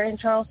was there in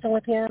Charleston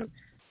with him,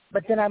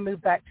 but then I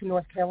moved back to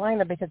North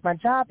Carolina because my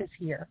job is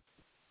here.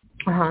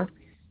 Uh-huh.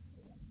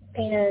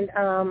 And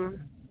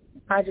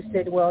I just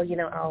said, well,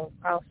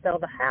 I'll sell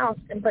the house.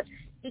 But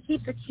he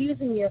keeps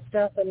accusing me of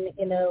stuff and,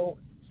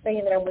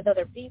 saying that I'm with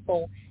other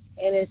people,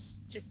 and it's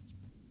just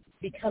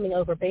becoming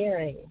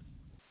overbearing,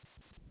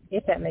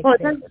 if that makes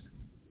sense.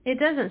 It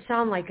doesn't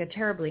sound like a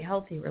terribly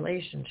healthy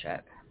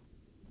relationship.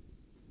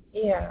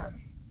 Yeah.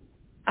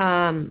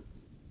 I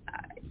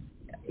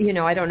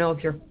don't know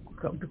if you're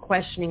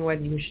questioning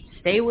whether you should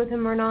stay with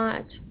him or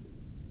not.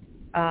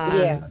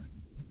 Yeah.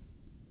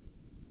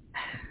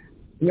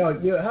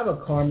 You have a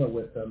karma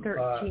with him.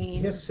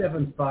 13. His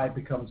 7-5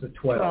 becomes a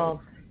 12.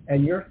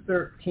 And your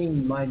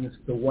 13 minus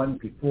the one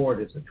before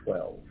it is a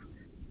 12.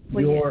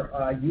 Well, your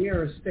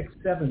years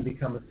 6-7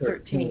 become a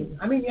 13.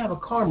 I mean, you have a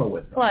karma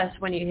with them. Plus,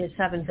 when you hit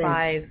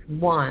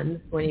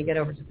 7-5-1, when you get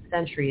over to the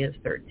century, is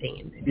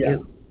 13. If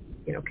you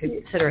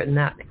consider it in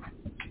that.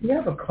 You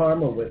have a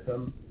karma with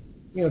them.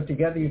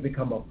 Together you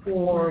become a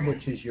 4,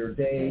 which is your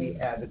day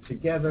added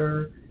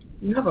together.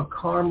 You have a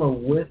karma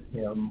with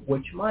him,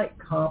 which might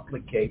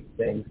complicate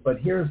things. But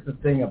here's the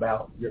thing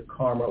about your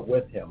karma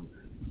with him.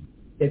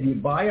 If you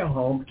buy a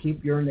home,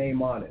 keep your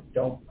name on it.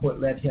 Don't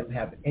let him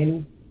have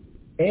any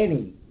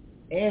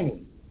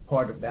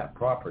part of that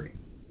property.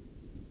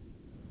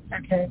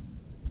 Okay.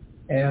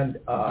 And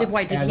I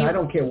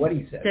don't care what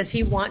he says. Does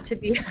he want to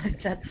be?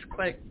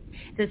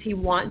 Does he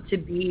want to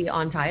be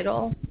on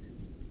title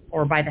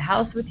or buy the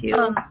house with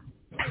you?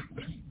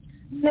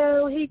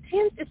 No, he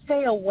tends to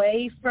stay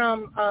away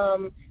from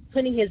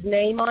putting his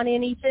name on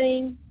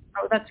anything.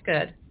 Oh, that's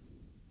good.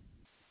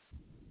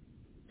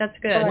 That's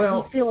good.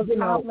 Well, he feels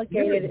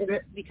obligated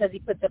because he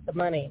puts up the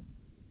money,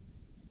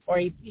 or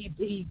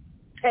he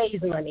pays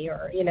money,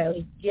 or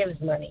he gives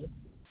money.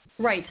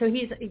 Right. So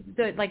he's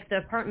the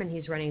apartment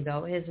he's renting,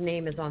 though. His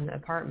name is on the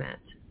apartment,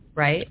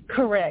 right?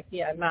 Correct.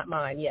 Yeah, not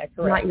mine. Yeah,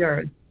 correct. Not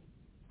yours.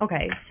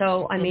 Okay.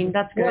 So I mean,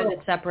 that's good.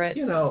 It's separate.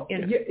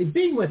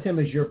 Being with him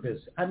is your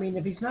business. I mean,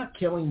 if he's not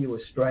killing you or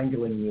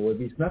strangling you, if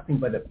he's nothing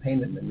but a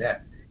pain in the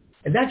neck,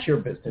 and that's your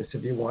business.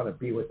 If you want to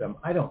be with him,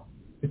 I don't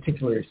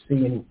particularly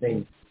see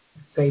anything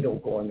fatal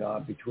going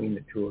on between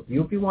the two of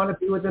you. If you want to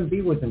be with him,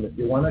 be with him. If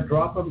you want to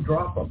drop him,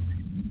 drop him.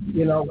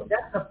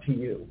 That's up to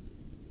you.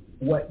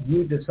 What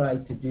you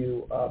decide to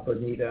do,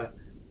 Bernita,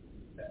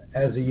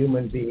 as a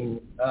human being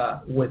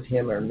with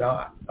him or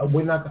not. I'm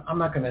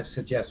not going to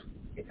suggest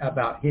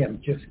about him.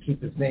 Just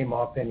keep his name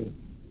off any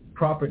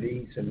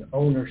properties and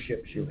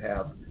ownerships you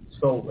have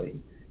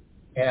solely.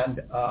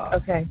 And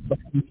but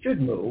you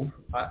should move.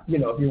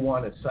 If you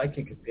want a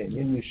psychic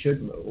opinion, you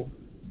should move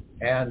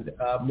and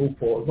move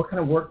forward. What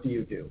kind of work do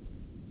you do?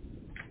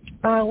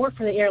 I work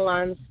for the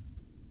airlines.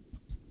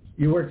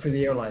 You work for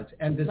the airlines.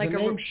 And does the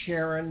name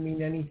Sharon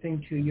mean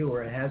anything to you,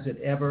 or has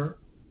it ever?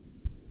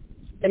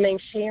 The name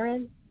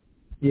Sharon?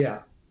 Yeah.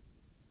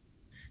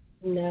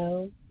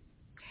 No.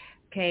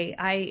 Okay.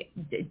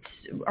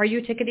 Are you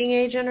a ticketing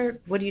agent,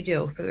 or what do you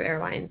do for the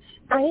airlines?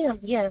 I am,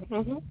 yeah.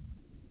 Mm-hmm.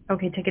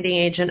 Okay, ticketing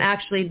agent.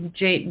 Actually,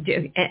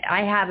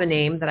 I have a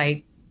name that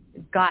I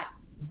got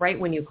right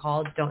when you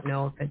called. Don't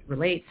know if it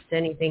relates to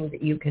anything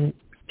that you can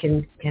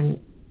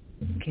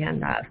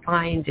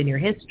find in your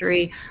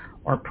history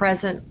or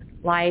present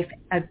life.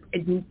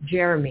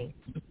 Jeremy.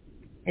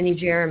 Any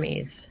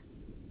Jeremys?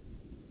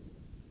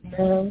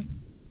 No.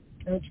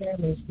 No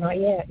Jeremy's, not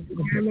yet.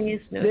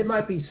 Jeremy's, no. There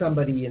might be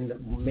somebody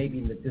maybe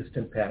in the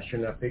distant past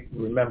you're not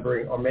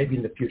remembering, or maybe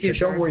in the future.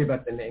 Don't worry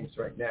about the names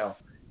right now.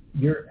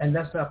 And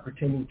that's not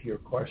pertaining to your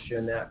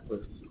question. That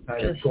was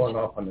kind of going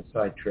off on a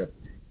side trip.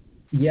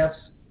 Yes,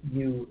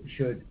 you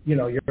should.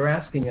 You're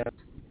asking us,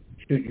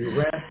 should you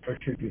rent or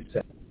should you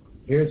sell?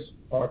 Here's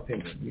our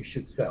opinion. You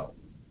should sell.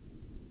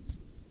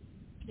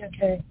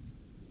 Okay.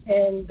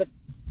 And the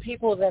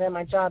people that are in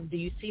my job, do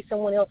you see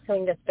someone else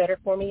coming that's better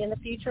for me in the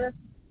future?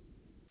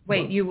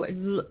 Wait,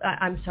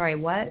 I'm sorry,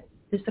 what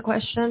is the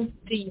question?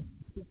 Do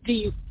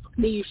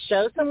you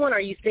show someone? Are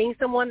you seeing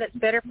someone that's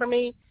better for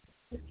me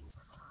in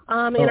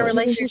a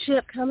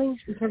relationship coming?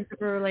 In terms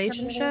of a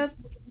relationship?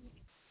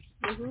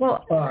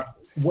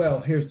 Mm-hmm.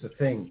 Well, here's the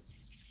thing,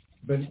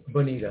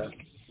 Bonita.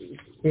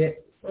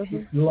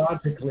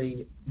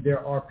 Logically,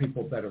 there are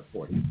people better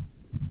for you.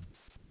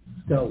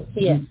 So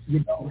you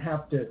don't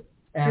have to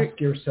ask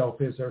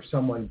yourself, is there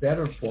someone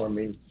better for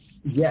me?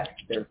 Yes,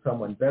 there's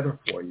someone better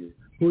for you.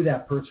 Who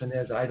that person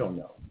is, I don't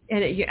know.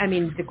 And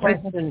the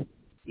question,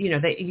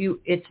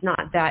 it's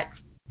not that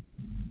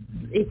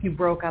if you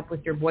broke up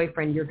with your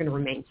boyfriend, you're going to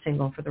remain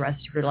single for the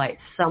rest of your life.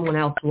 Someone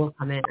else will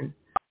come in.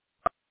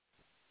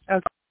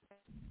 Okay.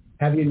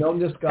 Have you known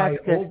this guy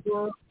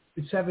over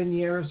 7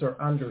 years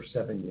or under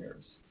 7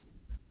 years?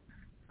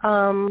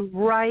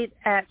 Right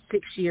at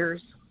 6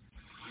 years.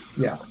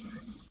 Yeah.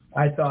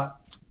 I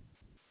thought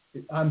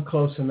I'm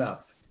close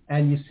enough.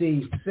 And you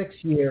see,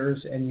 6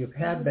 years, and you've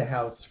had the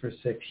house for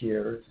 6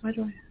 years. Why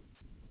do I?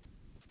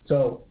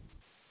 So,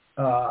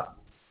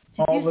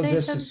 all of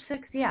this is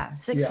 6? Yeah,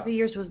 6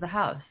 years was the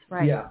house,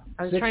 right? Yeah,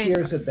 6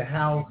 years at the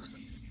house.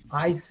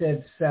 I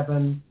said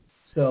 7,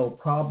 so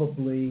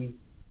probably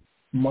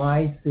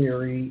my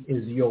theory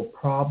is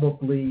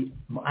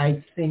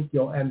I think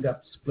you'll end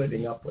up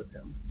splitting up with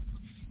him.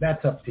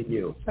 That's up to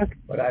you. Okay.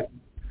 But I'm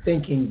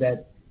thinking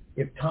that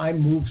if time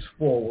moves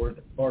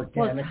forward,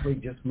 organically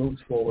just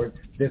moves forward,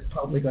 there's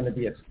probably going to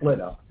be a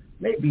split up.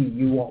 Maybe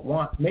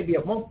maybe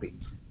it won't be.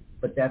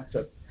 But that's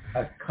a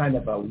kind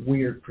of a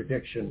weird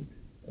prediction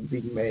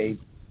being made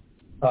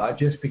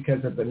just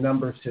because of the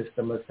number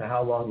system as to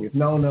how long you've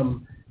known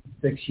them,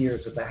 6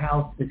 years of the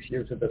house, 6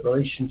 years of the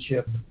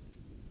relationship,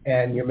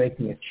 and you're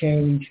making a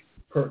change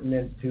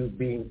pertinent to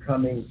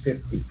becoming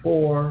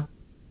 54.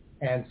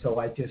 And so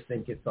I just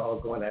think it's all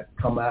going to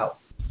come out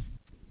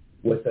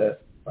with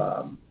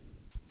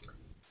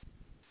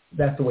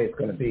that's the way it's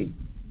going to be.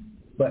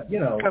 But,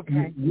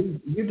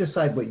 you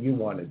decide what you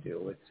want to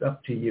do. It's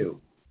up to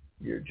you.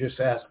 You're just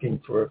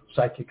asking for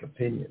psychic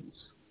opinions.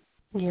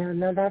 Yeah,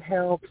 no, that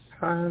helps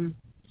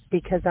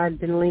because I've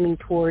been leaning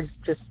towards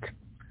just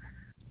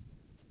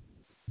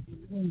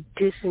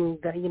dishing,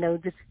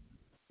 just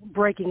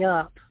breaking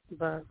up.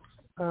 But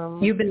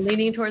you've been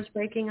leaning towards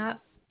breaking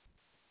up?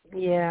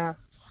 Yeah.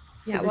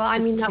 Yeah, well,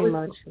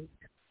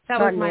 that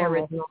was my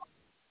original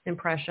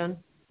impression.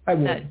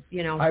 That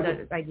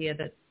idea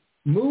that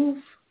move,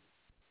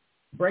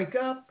 break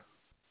up,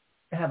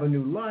 have a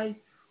new life,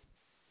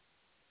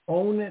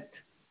 own it,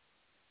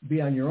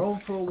 be on your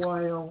own for a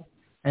while,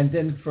 and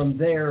then from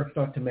there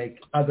start to make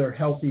other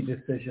healthy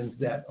decisions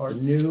that are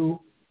new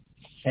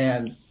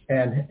and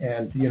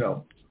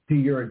to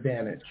your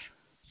advantage.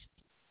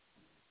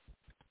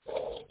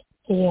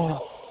 Yeah.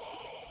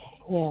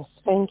 Yes,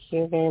 thank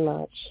you very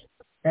much.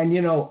 And,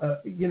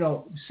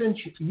 since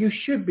you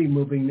should be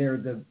moving near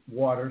the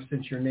water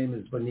since your name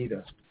is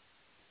Bonita.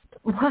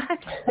 What?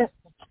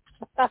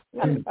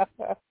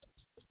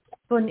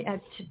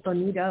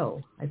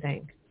 Bonito, I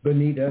think.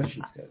 Bonita,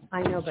 she said.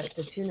 I know, but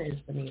the tuna is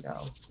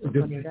Bonito. The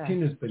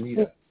tuna is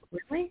Bonita.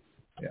 Really?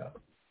 Yeah.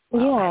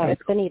 Yeah,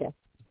 it's Bonita.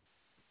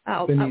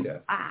 Oh,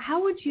 Bonita.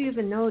 How would you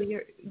even know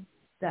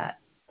that,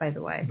 by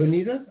the way?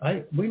 Bonita?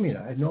 I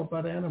know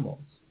about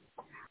animals.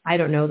 I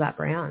don't know that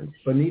brand.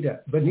 Bonita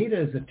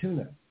is a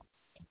tuna.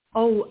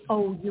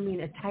 Oh, you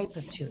mean a type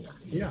of tuna?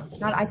 Yeah.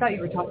 I thought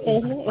you were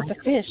talking about it's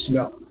a fish.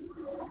 No.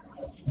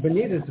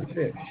 Bonita's a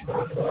fish.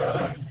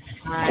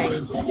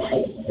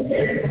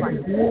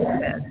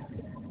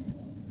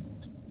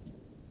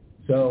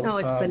 No,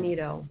 it's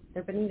Bonito.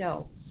 They're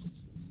Bonito.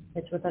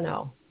 It's with an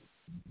O.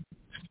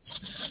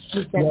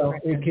 Well,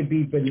 it could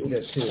be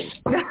Bonita too.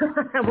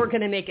 We're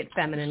going to make it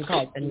feminine,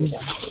 call it Bonita.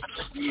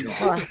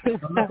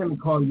 I'm not going to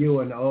call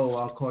you an O.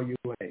 I'll call you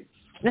an A.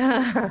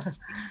 Now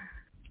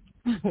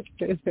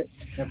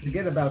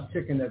forget about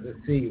chicken of the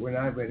sea. We're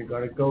not going to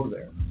go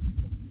there.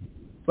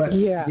 But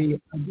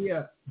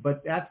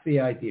that's the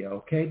idea.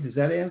 Okay, does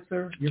that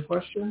answer your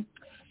question?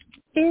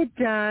 It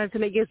does,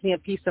 and it gives me a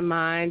peace of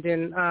mind,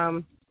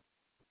 and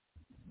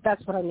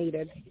that's what I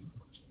needed.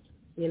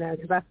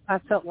 Because I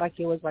felt like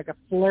it was like a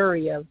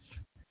flurry of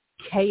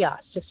chaos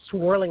just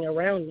swirling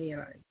around me,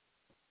 and I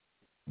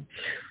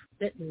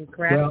didn't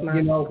grasp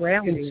my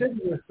grounding.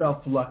 Consider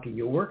yourself lucky.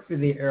 You work for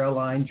the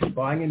airlines, you're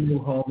buying a new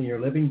home, and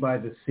you're living by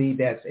the sea.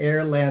 That's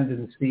air, land,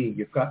 and sea.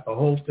 You've got the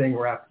whole thing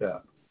wrapped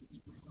up.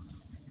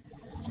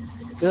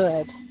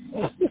 Good.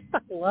 I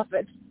love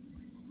it.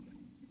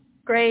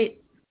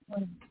 Great.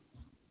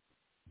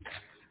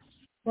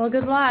 Well,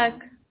 good luck.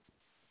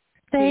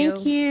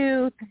 Thank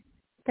you.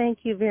 Thank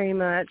you very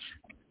much.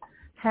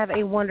 Have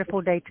a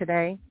wonderful day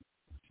today.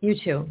 You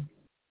too.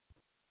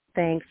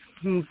 Thanks.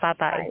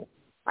 Bye-bye.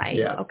 Bye.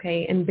 Yeah.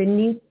 Okay. And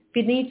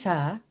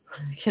Benita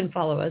can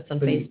follow us on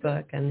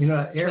Facebook and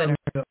Twitter.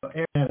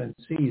 Air and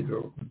sea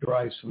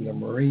derives from the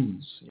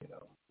Marines,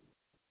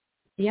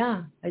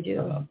 Yeah, I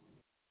do.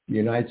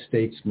 United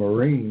States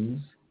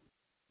Marines,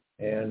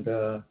 and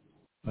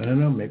I don't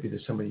know, maybe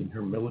there's somebody in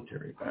her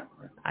military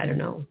background. I don't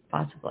know,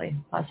 possibly.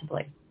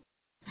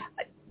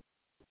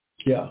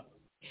 Yeah.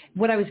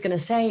 What I was going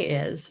to say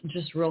is,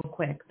 just real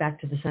quick,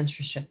 back to the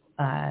censorship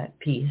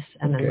piece,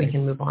 and then we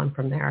can move on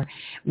from there.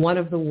 One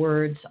of the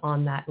words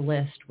on that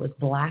list was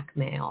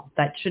blackmail.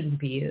 That shouldn't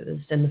be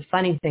used. And the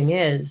funny thing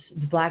is,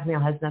 the blackmail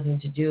has nothing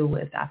to do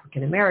with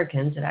African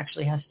Americans. It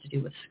actually has to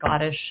do with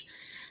Scottish.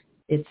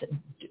 Its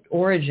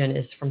origin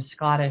is from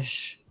Scottish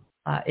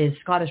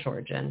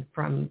origin,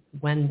 from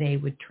when they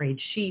would trade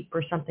sheep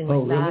or something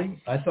like that. Oh,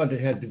 really? I thought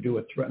it had to do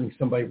with threatening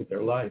somebody with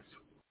their life.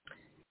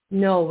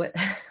 No,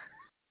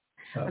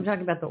 I'm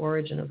talking about the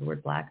origin of the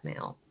word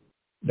blackmail.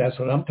 That's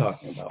what I'm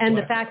talking about. And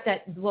the fact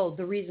that,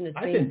 the reason it's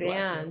been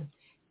banned,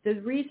 the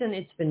reason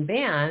it's been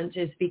banned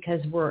is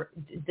because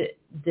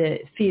the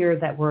fear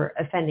that we're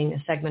offending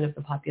a segment of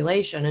the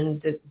population.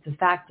 And the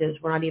fact is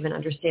we're not even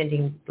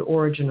understanding the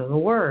origin of the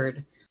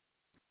word,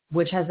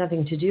 which has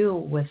nothing to do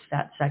with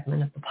that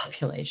segment of the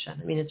population.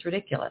 I mean, it's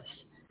ridiculous.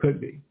 Could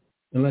be,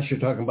 unless you're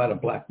talking about a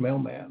black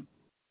mailman.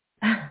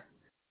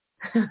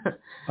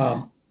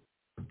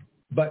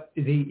 But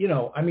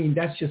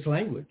that's just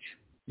language.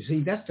 You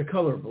see, that's the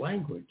color of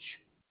language.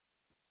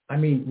 I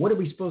mean, what are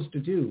we supposed to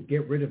do?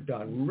 Get rid of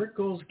Don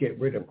Rickles, get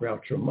rid of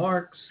Groucho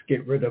Marx,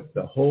 get rid of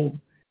the whole,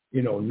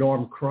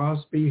 Norm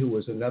Crosby, who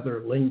was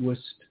another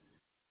linguist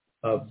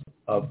of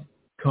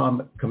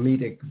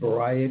comedic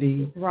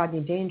variety.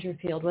 Rodney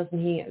Dangerfield,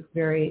 wasn't he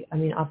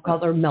off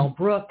color? Mel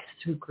Brooks,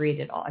 who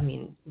created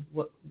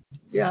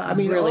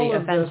really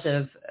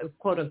offensive,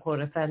 quote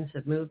unquote,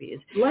 offensive movies.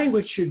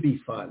 Language should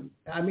be fun.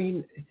 I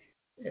mean,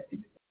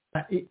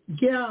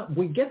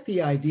 we get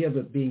the idea of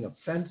it being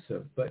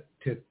offensive, but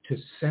to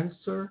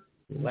censor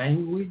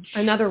language.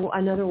 Another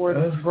word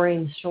is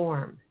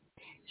brainstorm.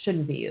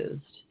 Shouldn't be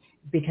used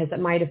because it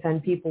might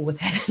offend people with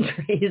head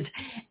injuries.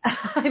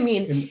 I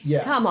mean,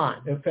 come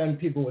on. Offend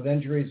people with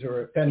injuries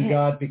or offend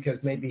God because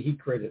maybe he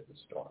created the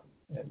storm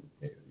and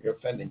you're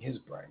offending his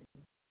brain.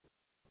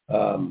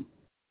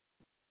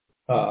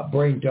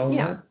 Brain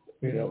donor,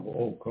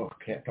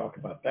 can't talk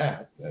about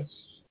that.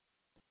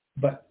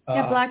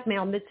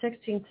 Blackmail,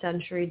 mid-16th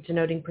century,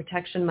 denoting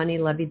protection money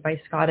levied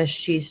by Scottish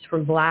chiefs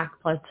from black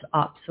plus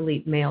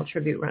obsolete male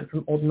tribute rent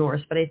from Old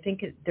Norse. But I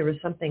think there was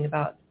something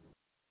about,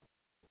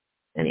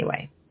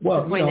 anyway.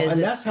 Well,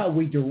 and that's how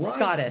we derive.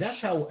 Scottish. That's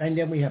how, and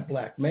then we have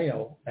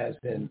blackmail, as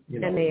in,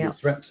 you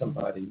threaten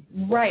somebody.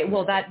 Right.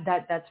 Well,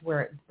 that's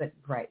where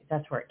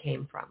it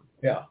came from.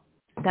 Yeah.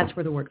 That's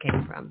where the word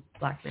came from,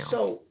 blackmail.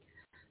 So,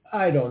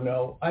 I don't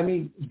know. I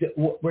mean,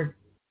 we're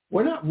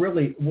not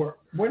really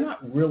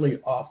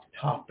off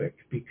topic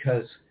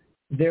because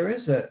there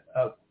is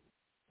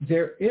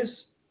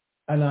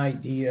an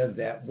idea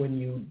that when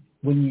you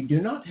do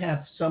not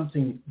have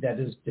something that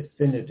is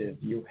definitive,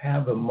 you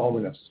have a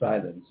moment of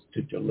silence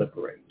to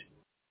deliberate.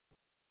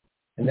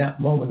 And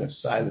that moment of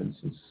silence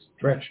is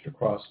stretched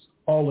across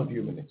all of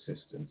human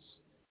existence,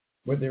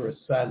 where there is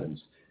silence.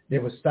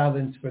 There was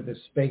silence for the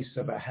space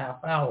of a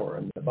half hour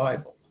in the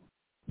Bible.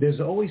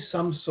 There's always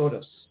some sort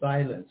of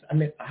silence.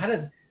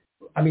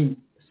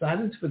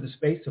 Silence for the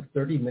space of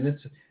 30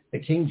 minutes. The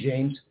King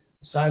James,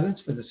 silence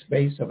for the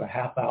space of a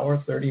half hour,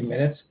 30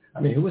 minutes.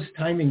 I mean, who was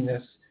timing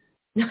this?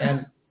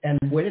 And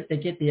where did they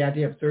get the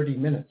idea of 30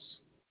 minutes?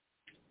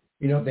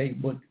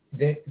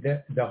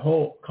 The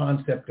whole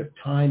concept of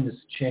time has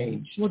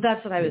changed. Well,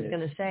 that's what I was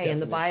going to say. In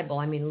the Bible,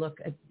 I mean, look,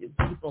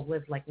 people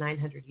lived like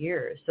 900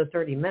 years, so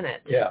 30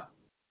 minutes. Yeah.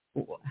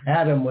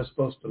 Adam was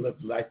supposed to live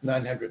like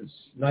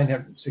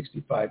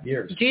 965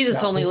 years. Jesus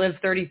only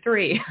lived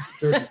 33.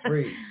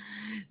 33.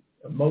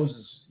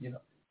 Moses,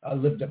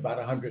 lived about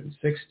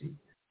 160.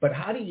 But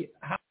who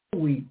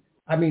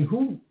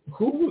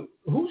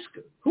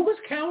was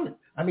counting?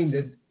 I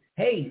mean,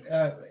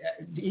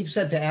 Eve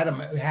said to Adam,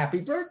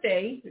 "Happy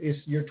birthday!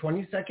 It's your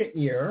 22nd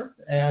year,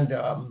 and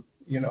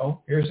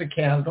here's a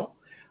candle."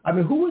 I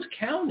mean, who was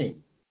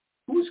counting?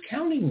 Who's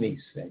counting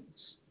these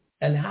things?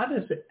 And how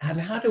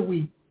do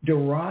we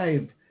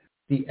derive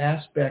the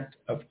aspect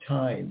of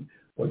time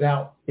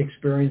without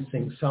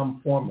experiencing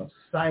some form of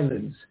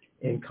silence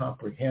in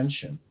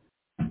comprehension,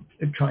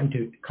 trying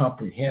to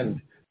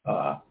comprehend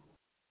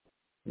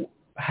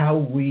how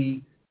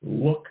we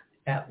look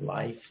at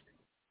life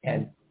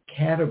and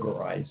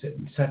categorize it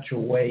in such a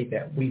way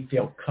that we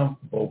feel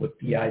comfortable with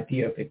the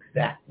idea of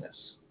exactness.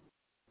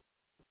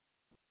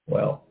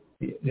 Well,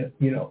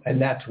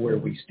 and that's where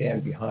we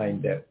stand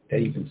behind that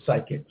even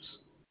psychics,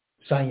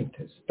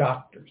 scientists,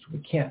 doctors, we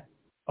can't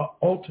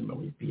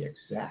ultimately be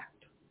exact.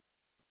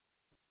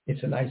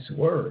 It's a nice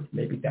word.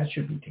 Maybe that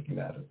should be taken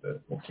out of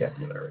the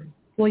vocabulary.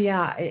 Well,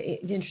 yeah,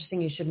 it's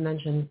interesting you should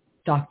mention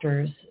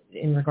doctors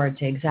in regard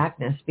to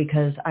exactness,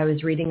 because I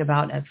was reading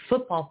about a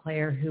football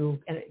player who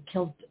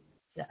killed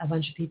a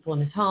bunch of people in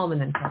his home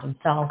and then killed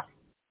himself.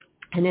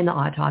 And in the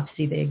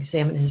autopsy, they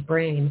examined his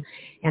brain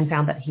and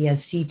found that he has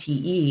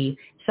CTE,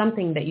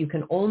 something that you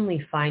can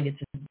only find. It's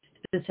a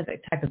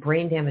specific type of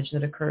brain damage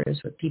that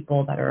occurs with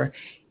people that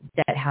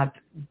have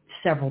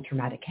several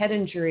traumatic head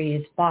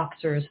injuries,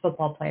 boxers,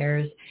 football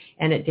players,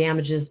 and it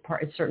damages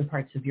certain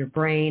parts of your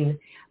brain,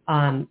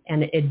 and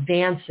it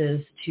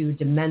advances to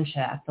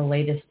dementia at the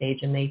latest stage.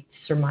 And they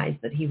surmised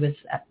that he was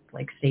at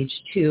like stage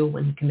 2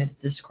 when he committed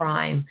this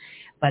crime,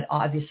 but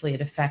obviously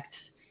it affects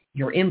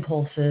your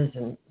impulses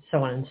and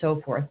so on and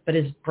so forth. But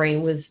his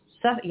brain was,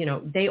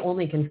 they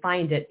only can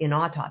find it in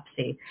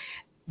autopsy.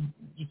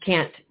 You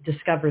can't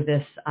discover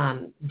this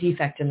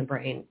defect in the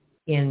brain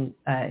in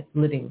a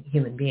living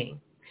human being.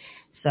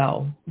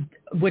 So,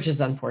 which is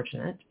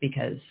unfortunate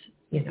because,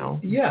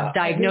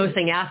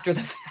 diagnosing after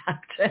the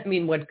fact, I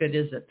mean, what good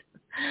is it?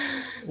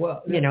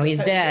 Well, he's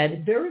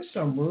dead. There is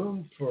some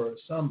room for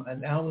some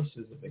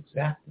analysis of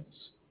exactness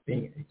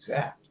being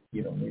exact.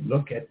 When we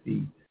look at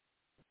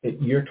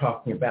you're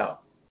talking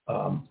about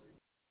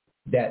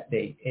that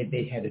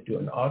they had to do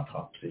an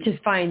autopsy to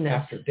find this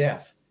after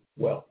death.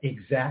 Well,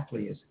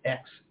 exactly is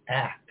X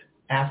act,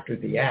 after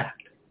the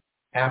act,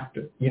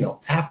 after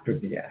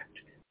the act.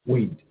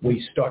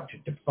 We start to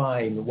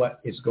define what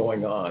is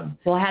going on.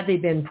 Well, had they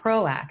been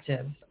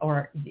proactive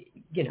or,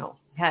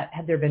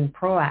 had there been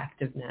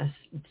proactiveness,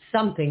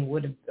 something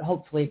would have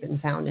hopefully been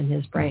found in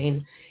his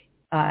brain,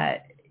 to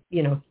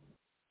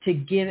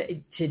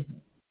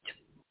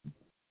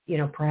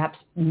perhaps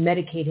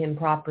medicate him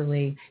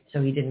properly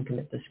so he didn't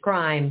commit this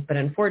crime. But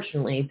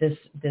unfortunately, this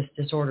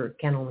disorder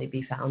can only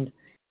be found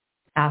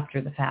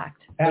after the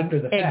fact. After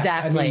the fact.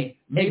 Exactly. I mean,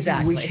 maybe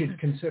exactly. We should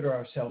consider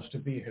ourselves to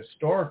be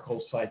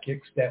historical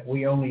psychics, that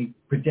we only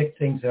predict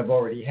things that have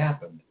already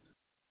happened.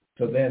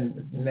 So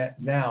then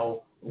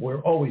now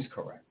we're always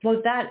correct.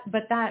 Well,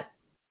 that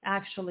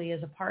actually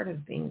is a part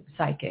of being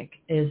psychic,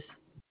 is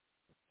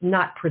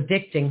not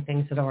predicting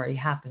things that already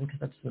happened, because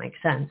that doesn't make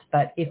sense.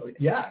 But if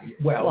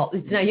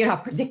you're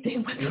not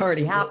predicting what's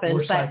already happened.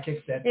 We're but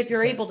psychics if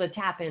you're able to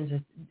tap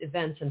into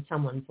events in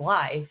someone's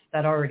life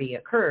that already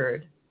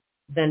occurred,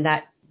 then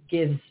that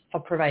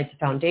provides a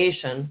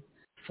foundation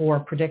for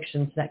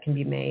predictions that can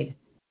be made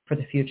for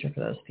the future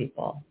for those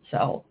people.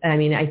 So, I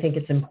mean, I think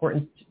it's an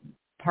important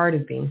part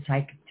of being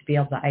psychic to be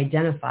able to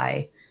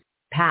identify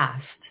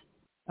past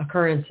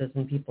occurrences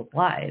in people's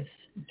lives.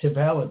 To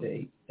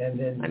validate. And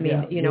then,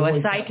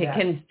 a psychic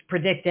can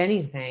predict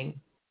anything.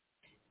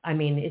 I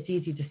mean, it's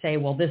easy to say,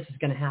 well, this is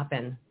going to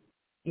happen,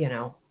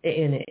 in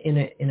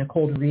a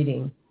cold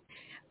reading,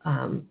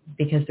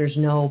 because there's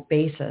no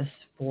basis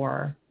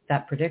for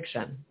that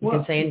prediction. You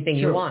can say anything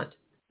you want.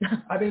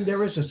 I mean,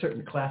 there is a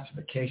certain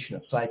classification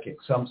of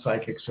psychics. Some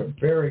psychics are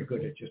very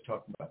good at just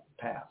talking about the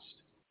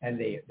past, and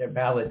they're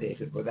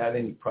validated without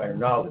any prior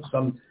knowledge.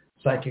 Some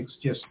psychics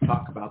just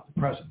talk about the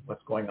present,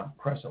 what's going on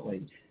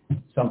presently.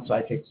 Some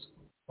psychics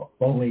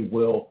only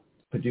will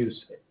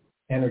produce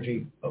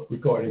energy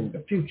regarding the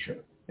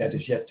future that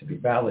is yet to be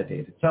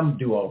validated. Some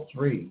do all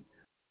three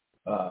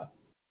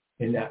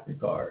in that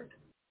regard.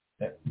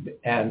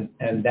 And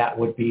that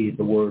would be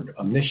the word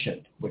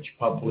omniscient, which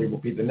probably will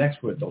be the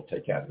next word they'll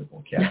take out of the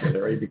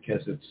vocabulary,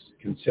 because it's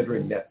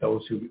considering that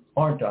those who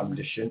aren't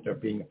omniscient are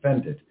being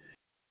offended.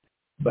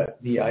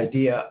 But the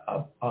idea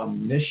of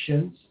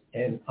omniscience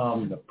and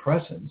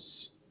omnipresence,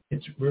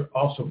 it's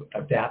also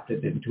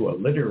adapted into a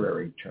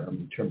literary term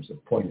in terms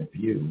of point of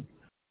view.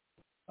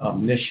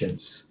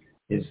 Omniscience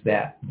is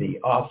that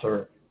the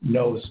author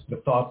knows the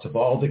thoughts of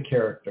all the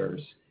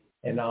characters,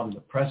 and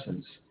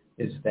omnipresence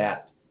is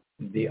that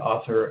the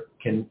author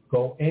can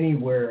go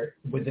anywhere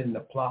within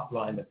the plot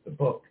line of the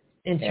book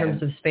in terms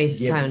of space,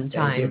 time,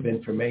 and give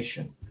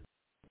information.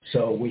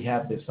 So we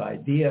have this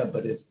idea,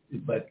 but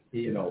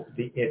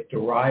it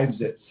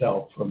derives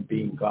itself from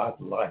being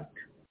godly,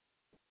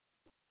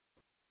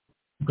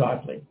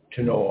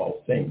 to know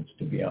all things,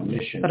 to be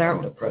omniscient,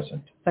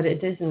 omnipresent. But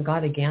isn't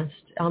God against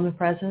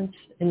omnipresence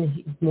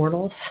in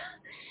mortals?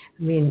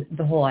 I mean,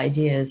 the whole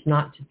idea is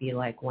not to be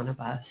like one of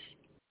us,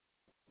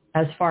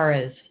 as far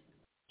as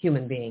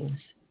human beings.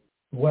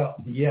 Well,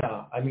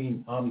 yeah, I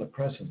mean,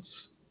 omnipresence,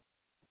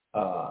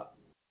 to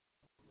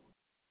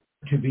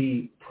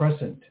be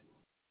present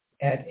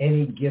at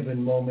any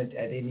given moment,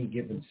 at any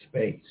given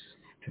space,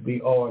 to be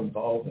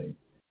all-involving.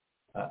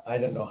 I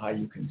don't know how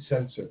you can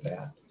censor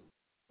that.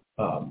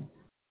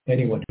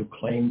 Anyone who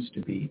claims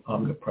to be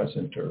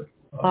omnipresent or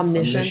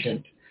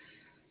omniscient,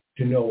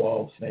 to know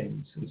all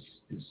things,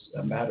 is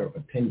a matter of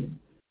opinion.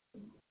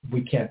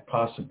 We can't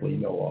possibly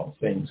know all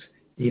things.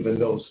 Even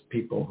those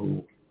people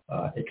who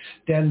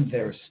extend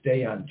their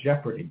stay on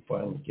Jeopardy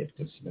finally get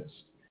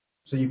dismissed.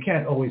 So you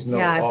can't always know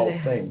all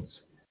things.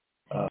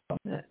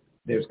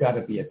 There's got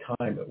to be a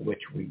time at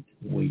which we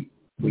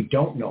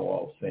don't know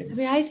all things. I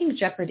mean, I think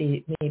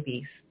Jeopardy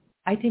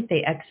I think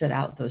they exit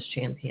out those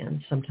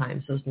champions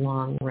sometimes, those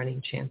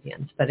long-running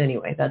champions. But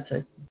anyway, that's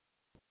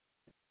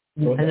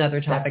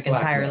another topic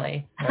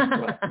entirely.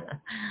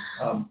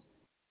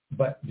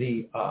 But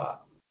the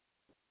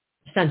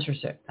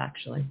censorship,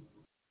 actually.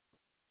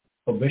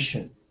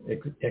 Omission.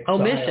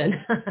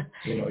 Omission.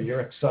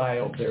 You're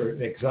exiled.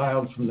 They're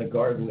exiled from the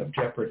Garden of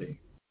Jeopardy.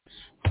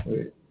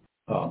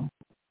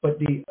 But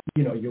you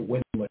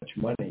win much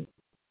money,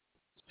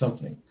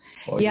 something.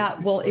 They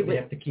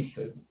have to keep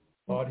the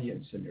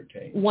audience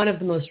entertained. One of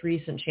the most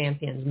recent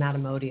champions,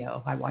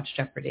 Matamodio, I watched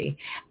Jeopardy,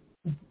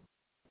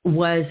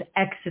 was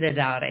exited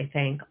out, I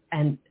think,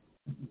 and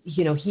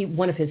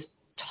one of his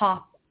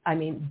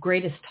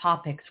greatest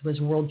topics was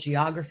world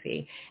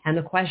geography, and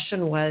the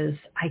question was,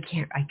 I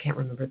can't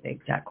remember the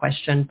exact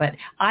question, but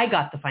I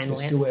got the final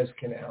answer. Suez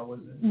Canal, was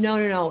it?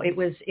 No. It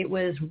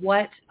was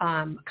what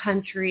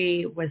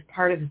country was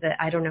part of the,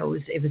 I don't know.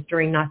 It was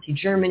during Nazi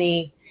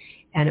Germany,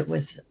 and it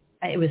was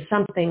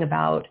something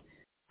about.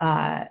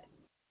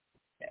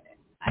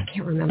 I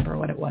can't remember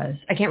what it was.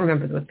 I can't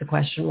remember what the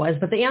question was,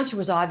 but the answer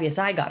was obvious.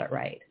 I got it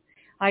right.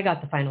 I got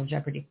the final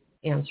Jeopardy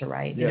answer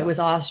right. Yeah. And it was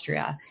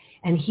Austria.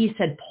 And he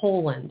said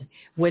Poland,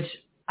 which,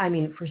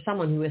 for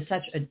someone who is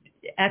such an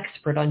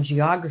expert on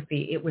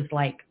geography, it was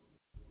like,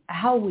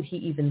 how would he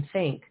even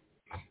think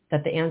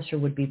that the answer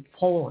would be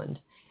Poland?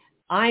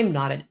 I'm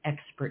not an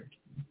expert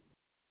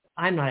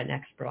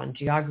on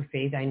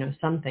geography. I know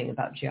something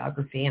about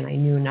geography, and I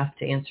knew enough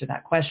to answer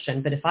that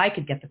question. But if I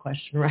could get the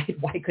question right,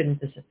 why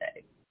couldn't this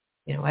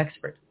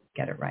expert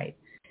get it right?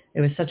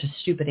 It was such a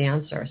stupid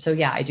answer. So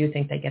yeah, I do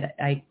think they get it.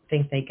 I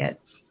think they get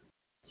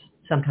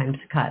sometimes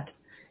cut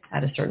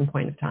at a certain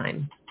point of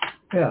time.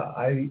 Yeah,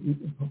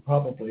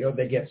 probably, or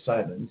they get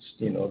silenced.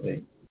 It was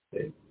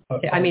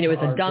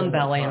a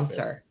dumbbell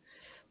answer.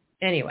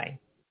 Anyway,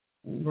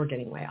 we're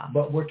getting way off.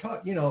 But we're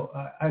talking.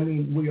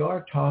 We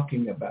are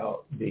talking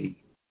about the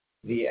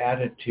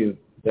attitude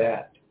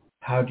that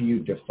how do you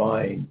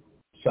define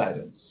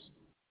silence?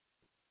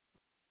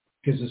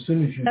 Because as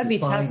soon as you that'd be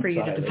define tough for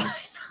you silence, to define.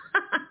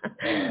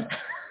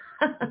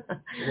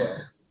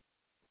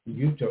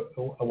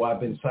 I've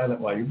been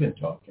silent while you've been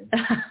talking.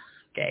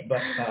 Okay.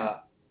 But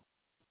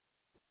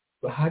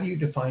how do you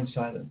define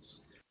silence?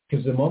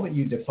 Because the moment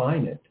you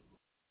define it,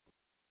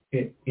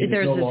 it is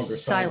no longer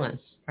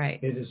silence. Right.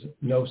 It is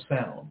no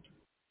sound.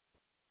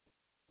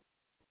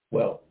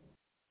 Well,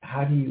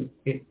 how do you?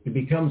 It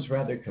becomes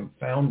rather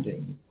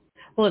confounding.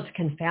 Well, it's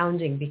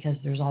confounding because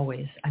there's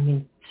always,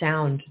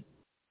 sound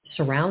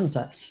surrounds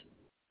us,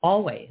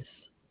 always.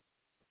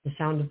 The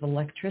sound of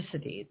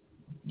electricity,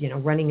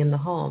 running in the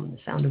home, the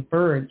sound of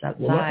birds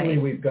outside. Well, luckily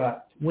we've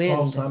got wind.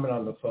 Paul Simon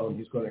on the phone.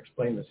 He's going to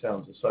explain the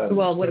sounds of silence.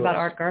 Well, what about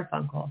Art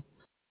Garfunkel?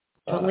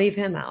 Don't leave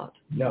him out.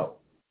 No,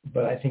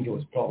 but I think it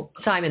was Paul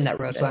Simon that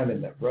wrote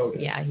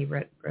it. Yeah, he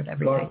wrote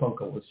everything.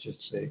 Garfunkel was just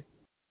the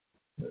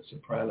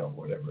soprano,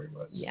 whatever he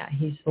was. Yeah,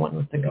 he's the one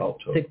with the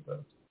alto.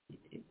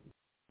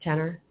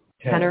 Tenor.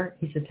 Tenor.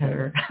 He's a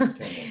tenor.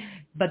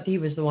 But he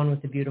was the one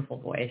with the beautiful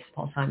voice.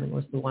 Paul Simon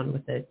was the one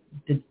with the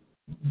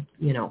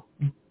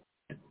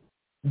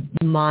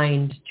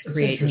mind to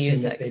create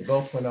music. That they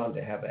both went on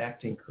to have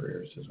acting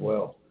careers as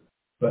well.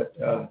 But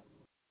when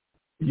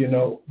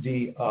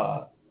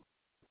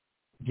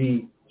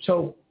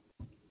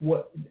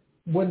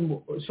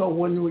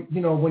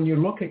you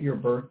look at your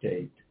birth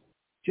date,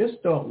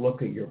 just don't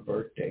look at your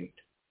birth date.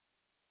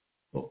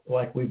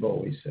 Like we've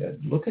always said,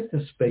 look at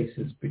the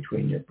spaces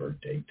between your birth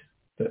date,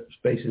 the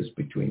spaces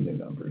between the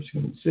numbers.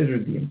 Consider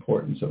the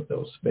importance of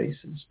those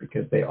spaces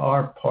because they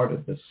are part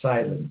of the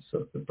silence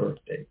of the birth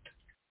date.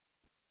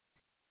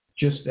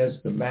 Just as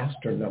the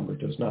master number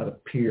does not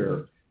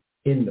appear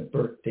in the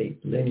birth date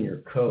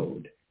linear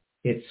code,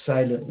 it's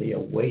silently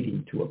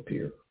awaiting to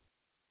appear.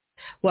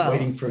 Well,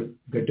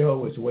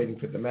 Godot is waiting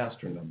for the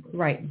master number.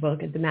 Right. Well,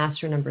 the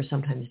master number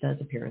sometimes does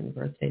appear in the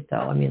birth date,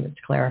 though. Let's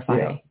clarify.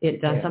 Yeah,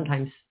 it does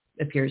sometimes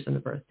appears in the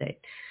birth date.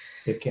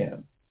 It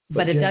can.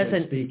 But it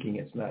doesn't. Speaking,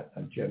 it's not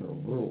a general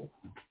rule.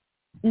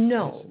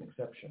 No. It's an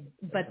exception.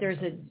 But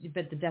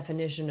but the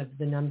definition of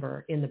the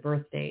number in the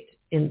birth date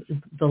in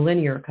the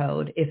linear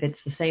code, if it's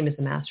the same as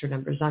the master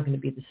number, is not going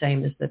to be the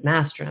same as the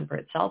master number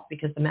itself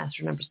because the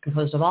master number is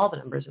composed of all the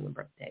numbers in the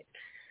birth date.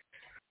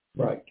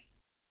 Right.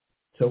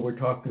 So we're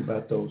talking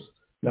about those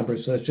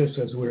numbers. So it's just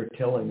as we were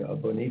telling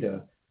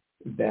Bonita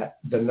that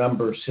the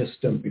number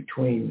system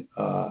between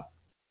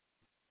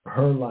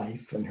her life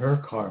and her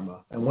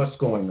karma and what's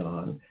going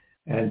on,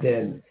 and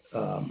then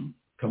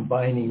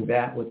combining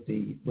that with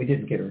we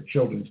didn't get her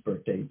children's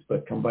birth dates,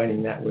 but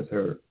combining that with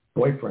her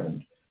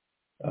boyfriend,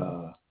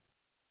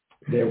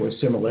 there were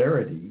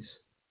similarities,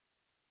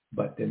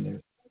 but then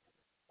there's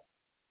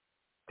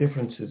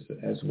differences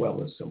as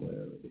well as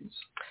similarities.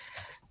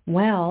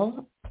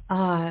 Well,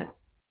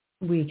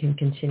 we can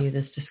continue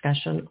this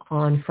discussion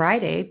on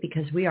Friday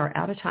because we are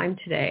out of time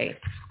today.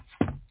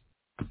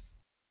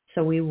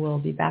 So we will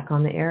be back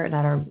on the air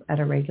at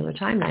a regular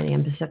time, 9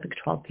 a.m. Pacific,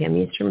 12 p.m.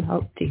 Eastern.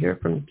 Hope to hear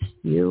from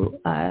you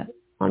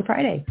on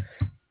Friday.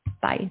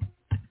 Bye.